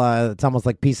little, it's almost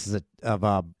like pieces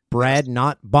of bread,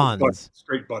 not buns. Butter,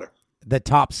 straight butter. The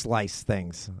top slice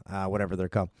things, whatever they're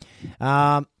called.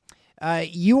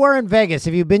 You are in Vegas.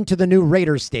 Have you been to the new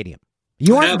Raiders Stadium?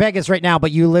 You aren't in Vegas right now,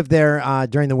 but you live there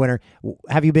during the winter.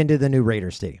 Have you been to the new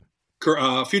Raiders Stadium?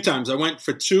 A few times. I went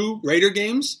for 2 Raider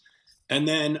games, and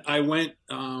then I went,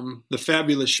 the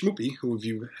fabulous Schmoopy, who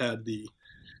you had the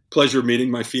pleasure of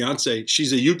meeting, my fiance,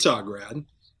 she's a Utah grad.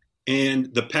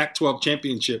 And the Pac-12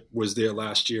 championship was there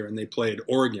last year, and they played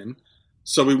Oregon.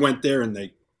 So we went there, and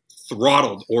they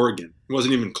throttled Oregon. It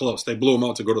wasn't even close. They blew them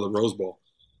out to go to the Rose Bowl.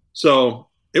 So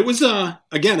it was,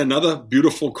 again, another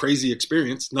beautiful, crazy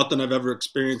experience. Nothing I've ever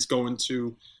experienced going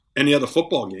to any other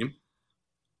football game.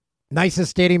 Nicest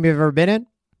stadium you've ever been in?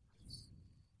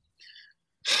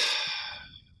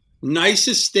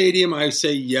 Nicest stadium, I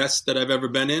say yes, that I've ever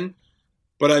been in.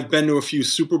 But I've been to a few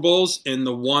Super Bowls, and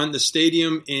the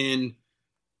stadium in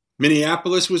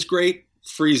Minneapolis was great,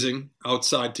 freezing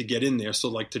outside to get in there. So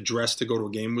like to dress to go to a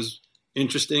game was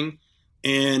interesting.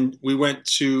 And we went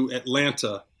to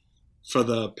Atlanta for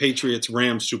the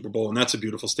Patriots-Rams Super Bowl, and that's a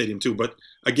beautiful stadium too. But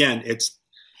again, it's,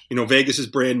 Vegas is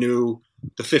brand new.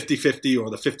 The 50-50 or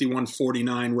the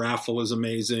 51-49 raffle is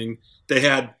amazing. They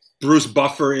had Bruce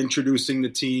Buffer introducing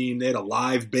the team. They had a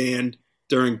live band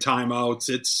during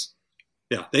timeouts.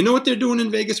 Yeah, they know what they're doing in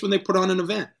Vegas when they put on an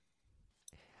event.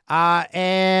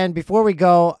 And before we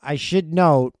go, I should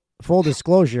note, full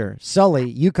disclosure, Sully,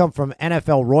 you come from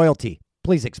NFL royalty.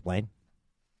 Please explain.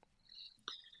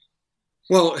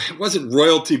 Well, it wasn't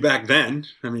royalty back then.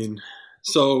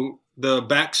 So the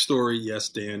backstory, yes,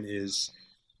 Dan, is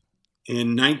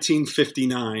in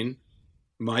 1959,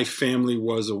 my family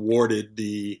was awarded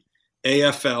the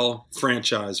AFL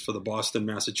franchise for the Boston,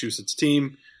 Massachusetts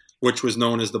team, which was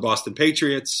known as the Boston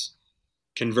Patriots,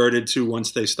 converted to,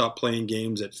 once they stopped playing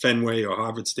games at Fenway or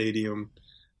Harvard Stadium,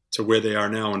 to where they are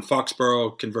now in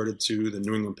Foxborough, converted to the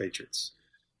New England Patriots.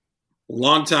 A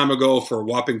long time ago, for a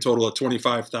whopping total of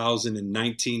 $25,000 in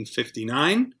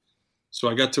 1959. So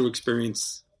I got to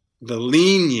experience the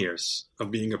lean years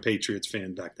of being a Patriots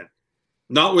fan back then.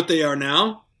 Not what they are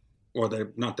now, or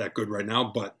they're not that good right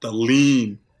now, but the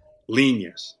lean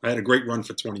years. I had a great run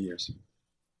for 20 years.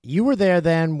 You were there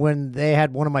then when they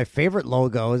had one of my favorite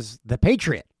logos, the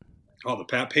Patriot. Oh, the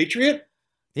Pat Patriot?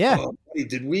 Yeah. Oh, buddy,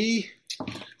 did we?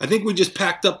 I think we just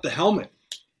packed up the helmet.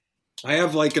 I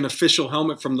have like an official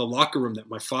helmet from the locker room that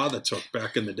my father took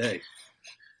back in the day.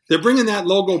 They're bringing that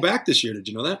logo back this year. Did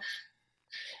you know that?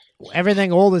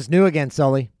 Everything old is new again,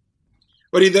 Sully.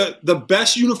 Buddy, the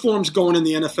best uniforms going in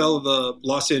the NFL are the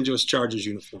Los Angeles Chargers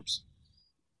uniforms.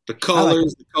 The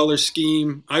colors, the color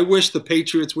scheme. I wish the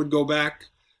Patriots would go back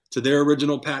to their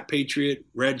original Pat Patriot,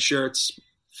 red shirts,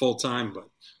 full time, but,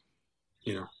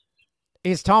 you know.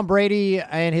 Is Tom Brady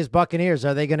and his Buccaneers,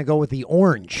 are they going to go with the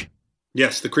orange?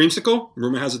 Yes, the creamsicle.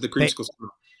 Rumor has it the creamsicle's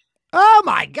coming. Oh,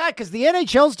 my God, because the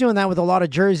NHL's doing that with a lot of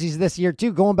jerseys this year,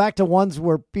 too, going back to ones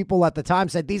where people at the time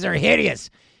said, these are hideous.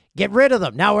 Get rid of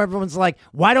them. Now everyone's like,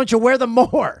 why don't you wear them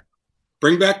more?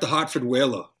 Bring back the Hartford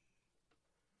Whaler.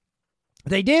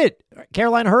 They did.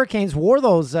 Carolina Hurricanes wore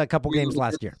those a couple games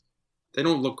last year. They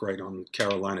don't look right on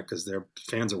Carolina because their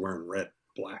fans are wearing red,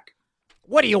 black.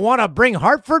 What, do you want to bring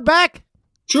Hartford back?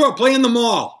 Sure, play in the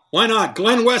mall. Why not?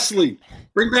 Glenn Wesley.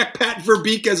 Bring back Pat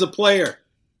Verbeek as a player.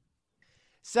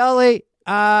 Sully,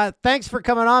 thanks for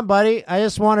coming on, buddy. I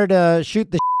just wanted to shoot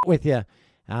the with you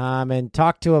and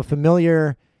talk to a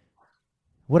familiar.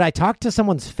 Would I talk to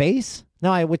someone's face?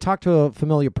 No, I would talk to a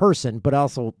familiar person, but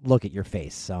also look at your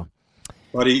face. So,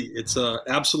 buddy, it's an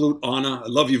absolute honor. I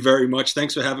love you very much.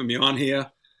 Thanks for having me on here.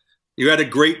 You had a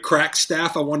great crack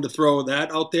staff. I wanted to throw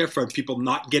that out there for people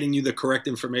not getting you the correct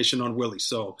information on Willie.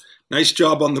 So nice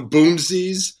job on the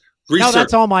Boomsies. No,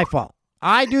 that's all my fault.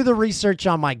 I do the research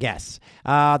on my guests.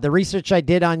 The research I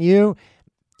did on you,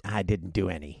 I didn't do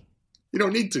any. You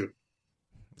don't need to.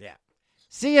 Yeah.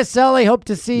 See you, Sully. Hope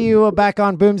to see you back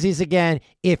on Boomsies again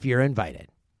if you're invited.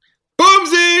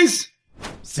 Boomsies!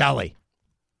 Sully.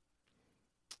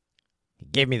 He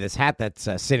gave me this hat that's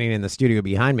sitting in the studio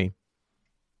behind me.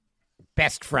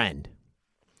 Best friend.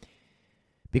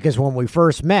 Because when we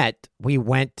first met, we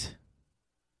went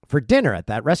for dinner at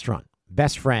that restaurant.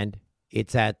 Best friend.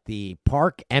 It's at the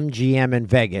Park MGM in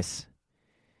Vegas.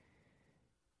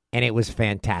 And it was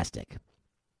fantastic.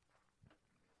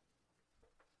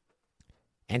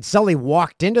 And Sully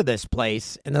walked into this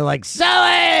place and they're like,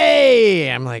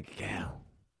 Sully! I'm like,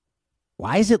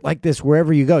 why is it like this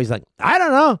wherever you go? He's like, I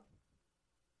don't know.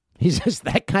 He's just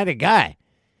that kind of guy.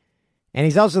 And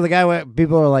he's also the guy where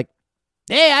people are like,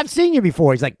 hey, I've seen you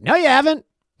before. He's like, no, you haven't.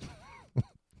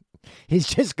 He's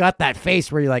just got that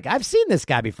face where you're like, I've seen this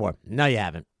guy before. No, you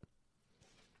haven't.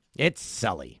 It's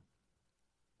Sully.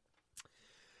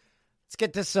 Let's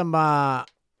get to some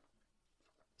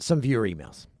viewer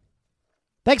emails.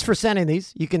 Thanks for sending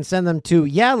these. You can send them to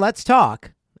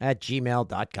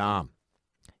yaletstalk@gmail.com.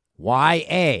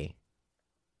 Y-A.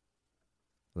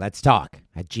 Let's talk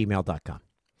 @gmail.com.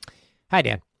 Hi,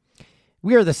 Dan.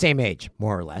 We are the same age,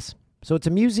 more or less, so it's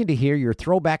amusing to hear your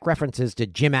throwback references to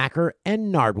Jim Acker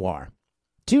and Nardwuar.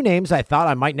 Two names I thought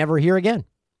I might never hear again.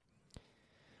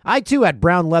 I, too, had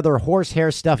brown leather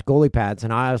horsehair stuffed goalie pads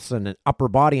and also an upper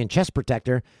body and chest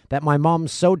protector that my mom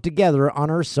sewed together on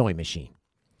her sewing machine.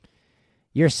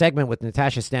 Your segment with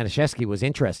Natasha Staniszewski was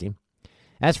interesting.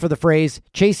 As for the phrase,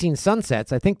 chasing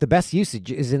sunsets, I think the best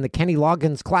usage is in the Kenny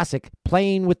Loggins classic,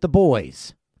 Playing with the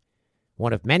Boys,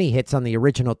 one of many hits on the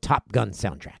original Top Gun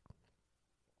soundtrack.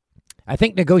 I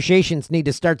think negotiations need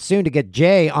to start soon to get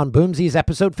Jay on Boomsies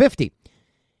episode 50,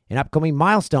 an upcoming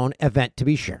milestone event to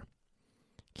be sure.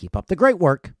 Keep up the great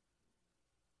work.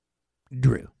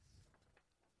 Drew.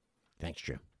 Thanks,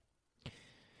 Drew.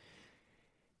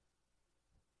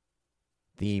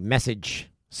 The message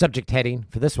subject heading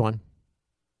for this one,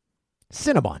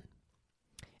 Cinnabon.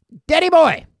 Daddy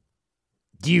boy,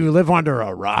 do you live under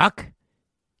a rock?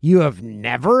 You have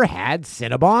never had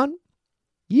Cinnabon?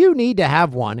 You need to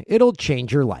have one. It'll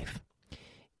change your life.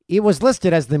 It was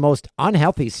listed as the most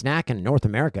unhealthy snack in North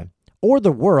America, or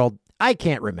the world, I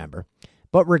can't remember.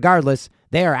 But regardless,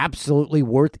 they are absolutely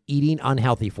worth eating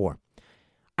unhealthy for.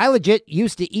 I legit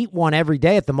used to eat one every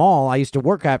day at the mall I used to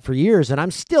work at for years, and I'm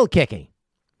still kicking.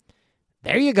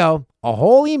 There you go. A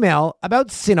whole email about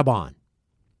Cinnabon.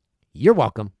 You're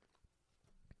welcome.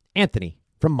 Anthony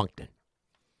from Moncton.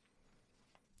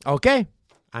 Okay,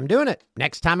 I'm doing it.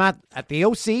 Next time at the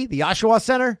OC, the Oshawa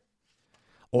Center,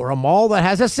 or a mall that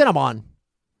has a Cinnabon,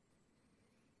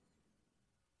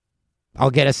 I'll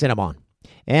get a Cinnabon.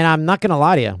 And I'm not going to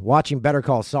lie to you, watching Better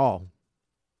Call Saul,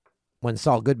 when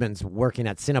Saul Goodman's working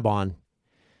at Cinnabon,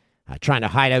 trying to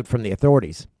hide out from the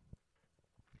authorities,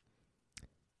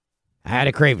 I had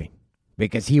a craving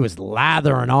because he was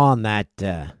lathering on that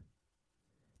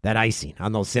that icing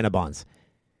on those Cinnabons.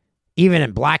 Even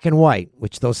in black and white,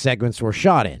 which those segments were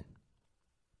shot in,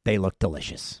 they look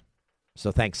delicious.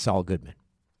 So thanks, Saul Goodman.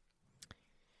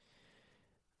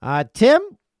 Tim,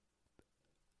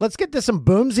 let's get to some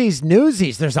Boomsies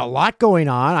newsies. There's a lot going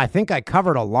on. I think I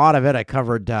covered a lot of it. I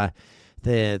covered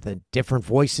the different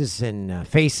voices and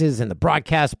faces in the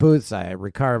broadcast booths. I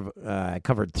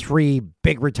covered 3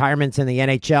 big retirements in the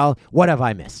NHL. What have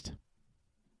I missed?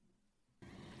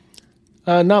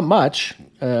 Not much.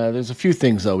 There's a few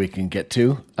things, though, we can get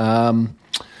to.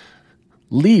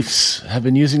 Leafs have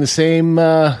been using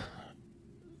the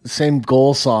same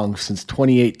goal song since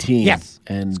 2018. Yes,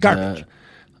 and it's garbage.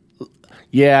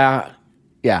 Yeah,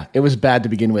 it was bad to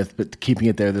begin with, but keeping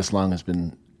it there this long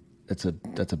that's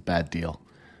a bad deal.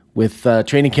 With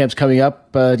training camps coming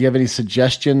up, do you have any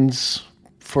suggestions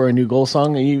for a new goal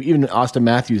song? Even Austin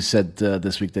Matthews said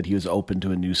this week that he was open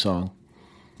to a new song.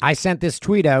 I sent this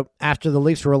tweet out after the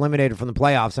Leafs were eliminated from the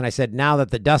playoffs, and I said, now that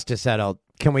the dust is settled,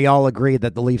 can we all agree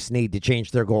that the Leafs need to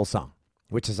change their goal song,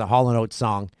 which is a Hall & Oates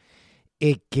song?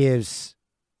 It gives...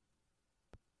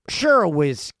 Sure, it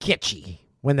was kitschy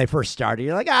when they first started.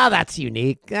 You're like, that's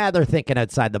unique. They're thinking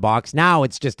outside the box. Now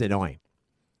it's just annoying.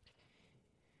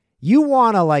 You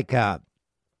want to like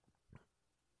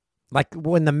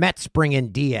when the Mets bring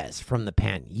in Diaz from the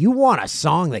pen, you want a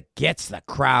song that gets the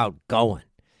crowd going.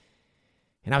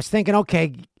 And I was thinking,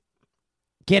 okay,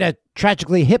 get a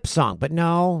Tragically Hip song. But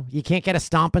no, you can't get a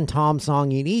Stompin' Tom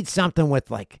song. You need something with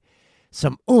like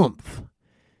some oomph.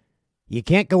 You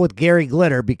can't go with Gary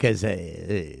Glitter because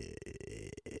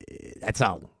that's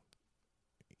all.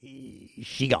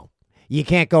 She gone. You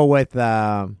can't go with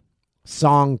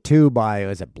song 2 by,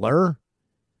 is it Blur?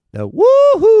 The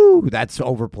woohoo, that's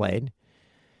overplayed.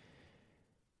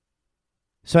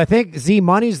 So I think Z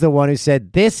Money's the one who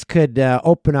said this could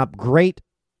open up great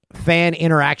fan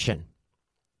interaction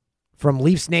from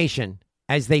Leafs Nation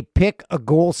as they pick a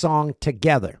goal song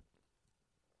together.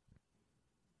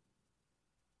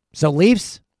 So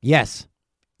Leafs, yes,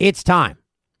 it's time.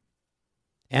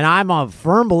 And I'm of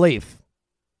firm belief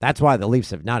that's why the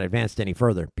Leafs have not advanced any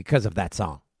further, because of that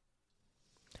song.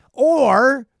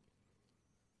 Or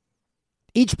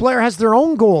each player has their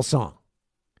own goal song.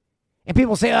 And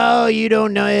people say, oh, you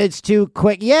don't know, it's too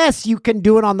quick. Yes, you can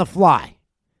do it on the fly.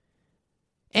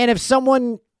 And if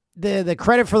someone, the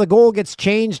credit for the goal gets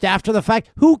changed after the fact,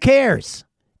 who cares?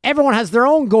 Everyone has their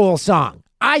own goal song.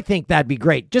 I think that'd be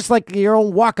great. Just like your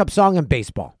own walk-up song in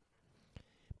baseball.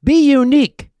 Be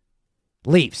unique,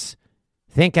 Leafs.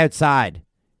 Think outside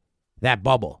that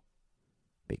bubble.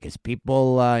 Because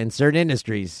people in certain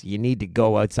industries, you need to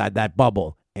go outside that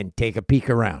bubble and take a peek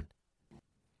around.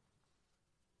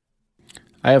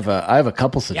 I have a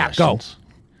couple suggestions.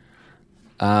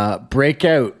 Yeah, go.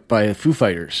 Breakout by Foo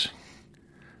Fighters.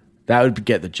 That would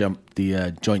get the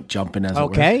joint jumping, as it were.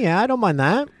 Okay, yeah, I don't mind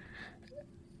that.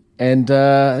 And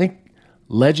I think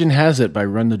Legend Has It by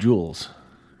Run the Jewels.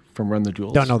 From Run the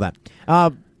Jewels. Don't know that.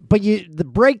 But the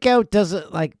breakout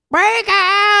doesn't like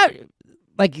breakout.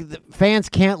 Like the fans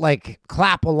can't like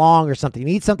clap along or something. You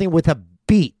need something with a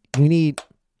beat. You need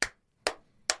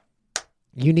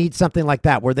something like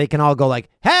that where they can all go like,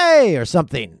 hey, or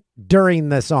something during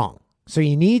the song. So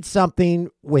you need something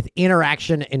with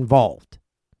interaction involved.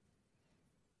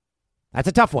 That's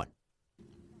a tough one.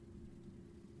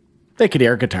 They could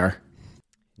air guitar.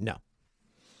 No.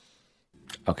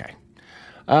 Okay.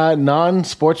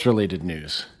 Non-sports related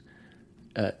news.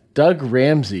 Doug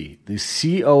Ramsey, the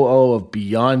COO of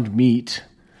Beyond Meat,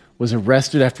 was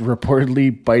arrested after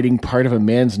reportedly biting part of a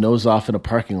man's nose off in a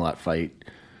parking lot fight.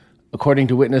 According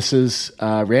to witnesses,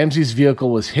 Ramsey's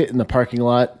vehicle was hit in the parking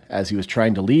lot as he was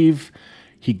trying to leave.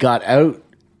 He got out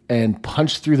and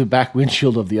punched through the back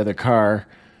windshield of the other car.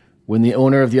 When the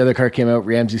owner of the other car came out,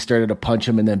 Ramsey started to punch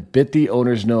him and then bit the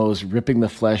owner's nose, ripping the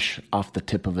flesh off the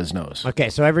tip of his nose. Okay,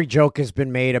 so every joke has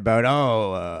been made about,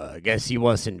 I guess he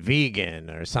wasn't vegan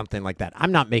or something like that.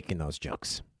 I'm not making those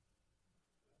jokes.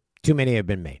 Too many have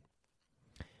been made.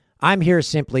 I'm here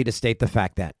simply to state the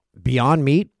fact that Beyond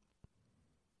Meat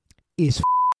is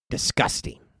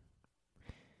disgusting.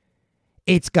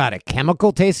 It's got a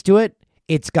chemical taste to it.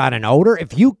 It's got an odor.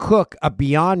 If you cook a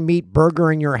Beyond Meat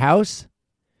burger in your house,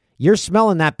 you're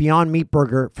smelling that Beyond Meat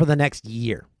burger for the next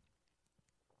year.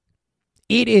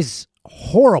 It is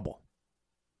horrible.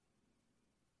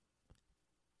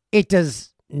 It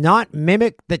does not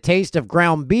mimic the taste of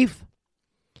ground beef.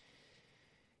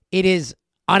 It is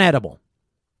unedible.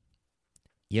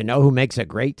 You know who makes a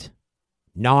great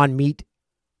non-meat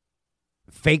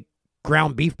fake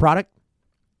ground beef product?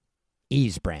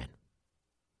 Ease brand.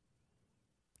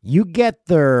 You get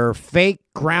their fake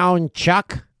ground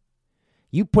chuck,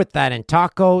 You put that in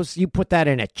tacos, you put that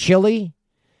in a chili,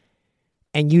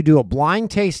 and you do a blind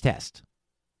taste test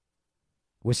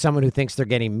with someone who thinks they're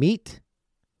getting meat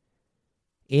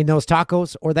in those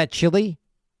tacos or that chili,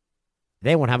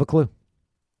 they won't have a clue.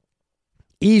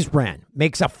 Eve's brand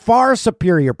makes a far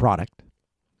superior product.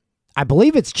 I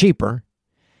believe it's cheaper.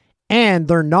 And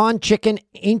their non-chicken,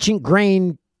 ancient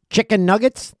grain chicken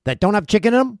nuggets that don't have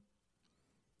chicken in them,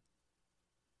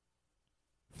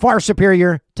 far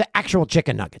superior to actual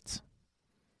chicken nuggets.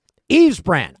 Eve's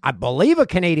brand, I believe a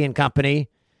Canadian company,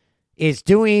 is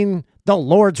doing the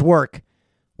Lord's work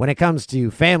when it comes to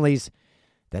families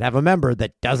that have a member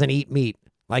that doesn't eat meat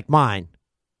like mine.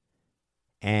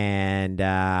 And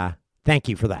thank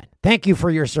you for that. Thank you for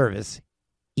your service,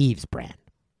 Eve's brand.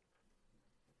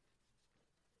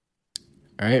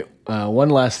 All right. One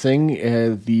last thing.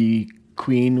 The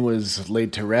Queen was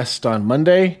laid to rest on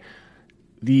Monday.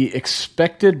 The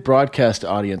expected broadcast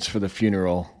audience for the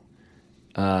funeral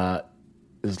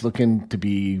is looking to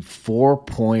be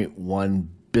 4.1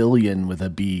 billion with a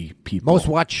B people. Most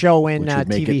watched show in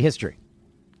TV history.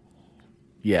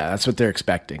 Yeah, that's what they're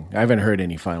expecting. I haven't heard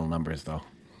any final numbers, though.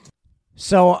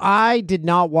 So I did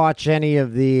not watch any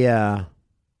of the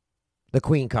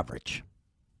Queen coverage.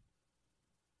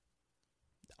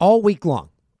 All week long.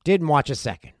 Didn't watch a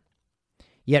second.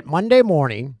 Yet Monday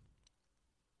morning,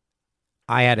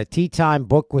 I had a tea time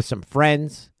book with some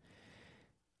friends,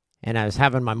 and I was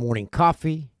having my morning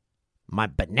coffee, my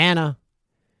banana,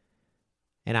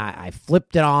 and I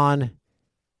flipped it on,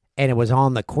 and it was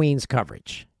on the Queen's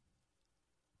coverage.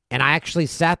 And I actually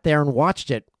sat there and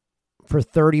watched it for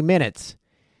 30 minutes.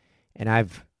 And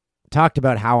I've talked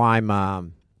about how I'm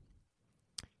an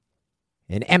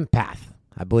empath.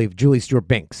 I believe Julie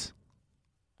Stewart-Binks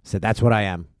said that's what I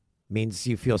am. Means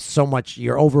you feel so much,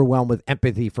 you're overwhelmed with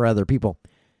empathy for other people.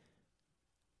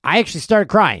 I actually started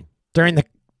crying during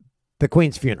the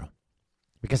Queen's funeral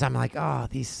because I'm like, oh,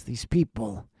 these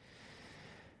people,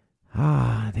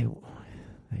 they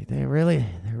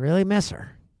really miss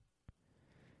her.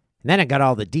 And then I got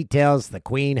all the details. The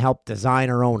Queen helped design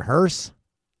her own hearse.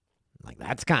 Like,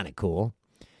 that's kind of cool.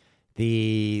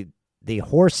 The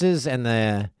horses and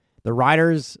the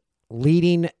riders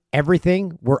leading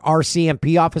everything were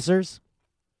RCMP officers.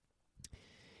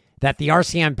 That the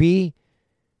RCMP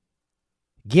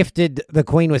gifted the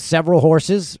Queen with several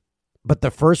horses, but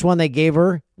the first one they gave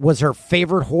her was her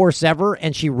favorite horse ever,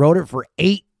 and she rode it for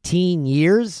 18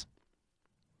 years.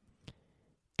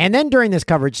 And then during this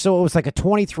coverage, so it was like a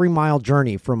 23-mile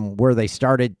journey from where they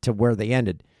started to where they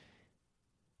ended.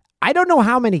 I don't know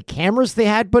how many cameras they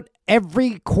had, but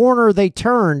every corner they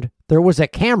turned, there was a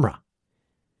camera.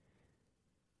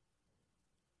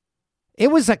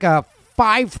 It was like a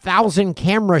 5,000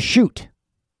 camera shoot,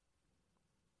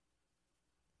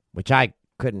 which I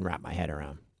couldn't wrap my head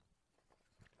around.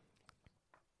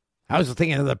 I was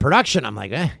thinking of the production. I'm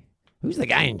like, who's the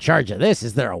guy in charge of this?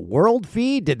 Is there a world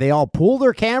feed? Did they all pool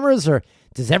their cameras, or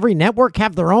does every network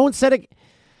have their own set of...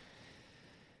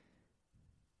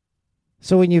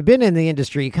 So when you've been in the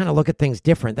industry, you kind of look at things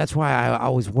different. That's why I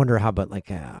always wonder how about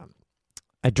like a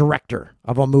director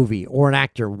of a movie or an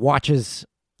actor watches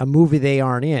a movie they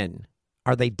aren't in.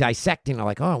 Are they dissecting?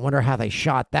 Like, oh, I wonder how they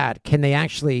shot that. Can they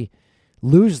actually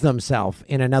lose themselves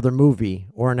in another movie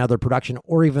or another production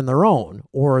or even their own?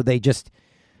 Or are they just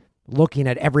looking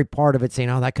at every part of it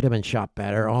saying, oh, that could have been shot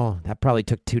better. Oh, that probably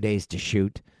took 2 days to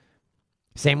shoot.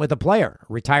 Same with a player,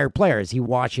 a retired player. Is he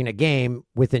watching a game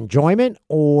with enjoyment,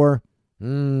 or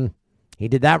he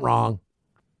did that wrong?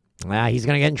 He's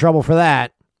going to get in trouble for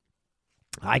that.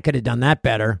 I could have done that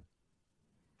better.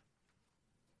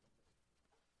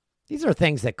 These are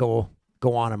things that go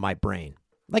on in my brain.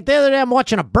 Like the other day, I'm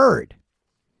watching a bird.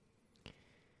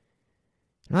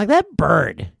 I'm like, that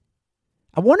bird,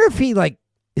 I wonder if he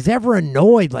is ever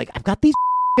annoyed. Like, I've got these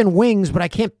wings, but I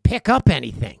can't pick up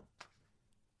anything.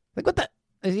 Like, what the?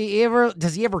 Does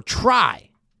he ever try?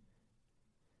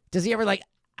 Does he ever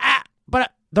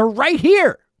but they're right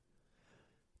here.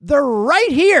 They're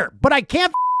right here, but I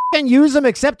can't use them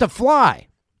except to fly.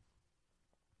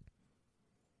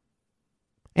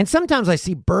 And sometimes I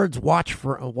see birds walk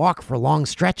for long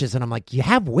stretches, and I'm like, you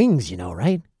have wings,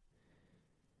 right?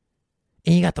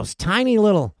 And you got those tiny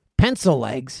little pencil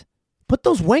legs. Put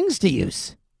those wings to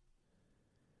use.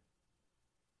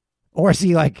 Or is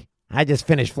he like, I just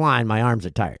finished flying, my arms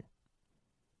are tired.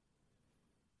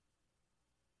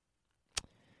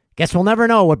 Guess we'll never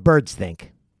know what birds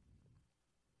think.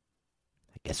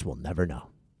 I guess we'll never know.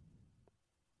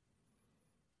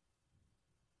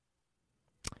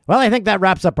 Well, I think that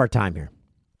wraps up our time here.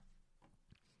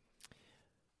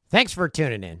 Thanks for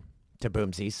tuning in to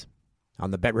Boomsies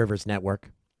on the Bet Rivers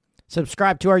Network.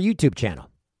 Subscribe to our YouTube channel.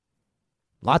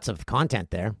 Lots of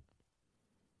content there.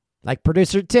 Like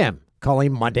producer Tim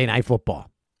calling Monday Night Football.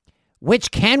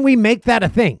 Which, can we make that a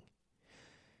thing?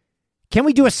 Can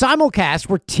we do a simulcast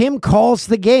where Tim calls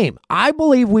the game? I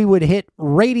believe we would hit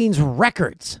ratings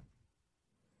records.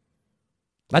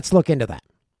 Let's look into that.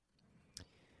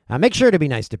 Make sure to be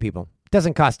nice to people. It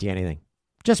doesn't cost you anything.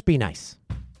 Just be nice.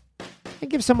 And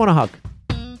give someone a hug.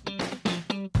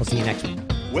 We'll see you next week.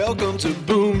 Welcome to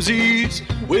Boomsies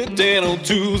with Dan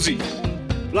O'Toole.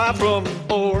 Live from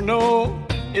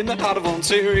Orono in the heart of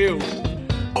Ontario.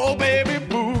 Oh, baby,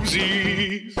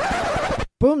 Boomsies.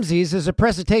 Boomsies is a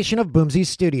presentation of Boomsies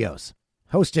Studios.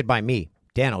 Hosted by me,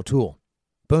 Dan O'Toole.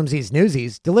 Boomsies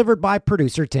Newsies delivered by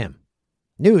producer Tim.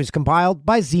 News compiled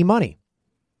by Z Money.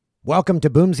 Welcome to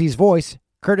Boomsies Voice,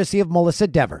 courtesy of Melissa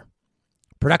Dever.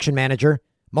 Production manager,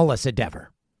 Melissa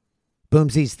Dever.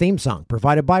 Boomsies theme song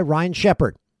provided by Ryan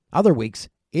Shepard. Other weeks,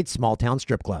 it's Small Town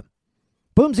Strip Club.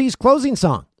 Boomsies closing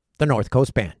song, the North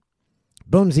Coast Band.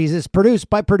 Boomsies is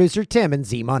produced by producer Tim and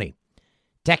Z Money.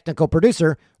 Technical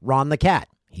producer, Ron the Cat.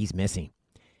 He's missing.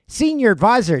 Senior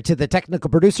advisor to the technical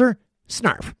producer,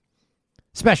 Snarf.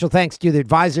 Special thanks to the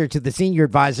advisor to the senior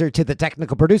advisor to the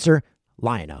technical producer,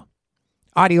 Lionel.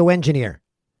 Audio engineer,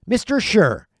 Mr.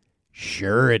 Sure.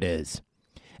 Sure it is.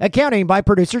 Accounting by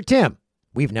producer Tim.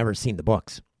 We've never seen the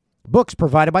books. Books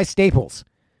provided by Staples.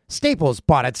 Staples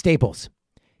bought at Staples.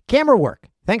 Camera work,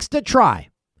 thanks to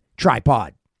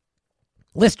Tripod.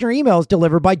 Listener emails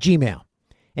delivered by Gmail.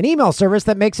 An email service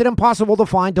that makes it impossible to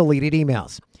find deleted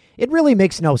emails. It really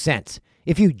makes no sense.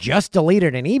 If you just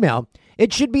deleted an email,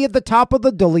 it should be at the top of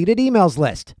the deleted emails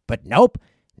list. But nope,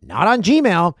 not on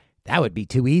Gmail. That would be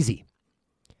too easy.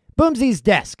 Boomsies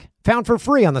desk, found for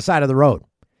free on the side of the road.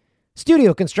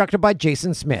 Studio constructed by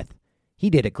Jason Smith. He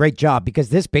did a great job because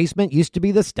this basement used to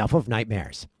be the stuff of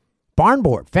nightmares. Barn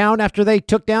board found after they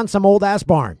took down some old-ass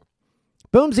barn.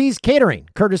 Boomsies catering,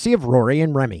 courtesy of Rory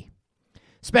and Remy.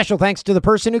 Special thanks to the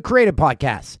person who created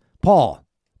podcasts, Paul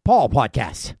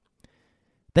Podcasts.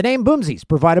 The name Boomsies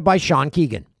provided by Sean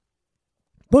Keegan.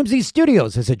 Boomsies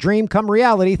Studios is a dream come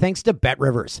reality thanks to Bet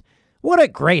Rivers. What a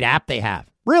great app they have.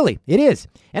 Really, it is.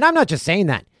 And I'm not just saying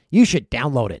that. You should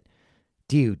download it.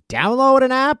 Do you download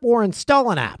an app or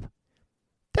install an app?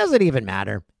 Doesn't even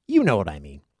matter. You know what I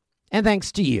mean. And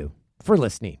thanks to you for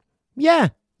listening. Yeah,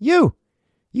 you.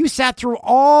 You sat through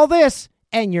all this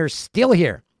and you're still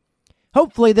here.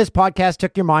 Hopefully this podcast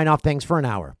took your mind off things for an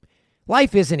hour.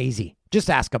 Life isn't easy. Just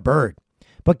ask a bird.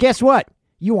 But guess what?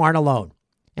 You aren't alone.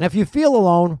 And if you feel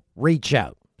alone, reach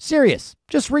out. Serious.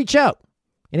 Just reach out.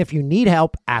 And if you need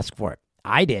help, ask for it.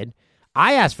 I did.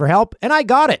 I asked for help and I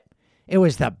got it. It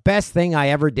was the best thing I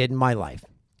ever did in my life.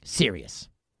 Serious.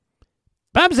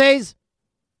 Boomsies!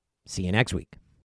 See you next week.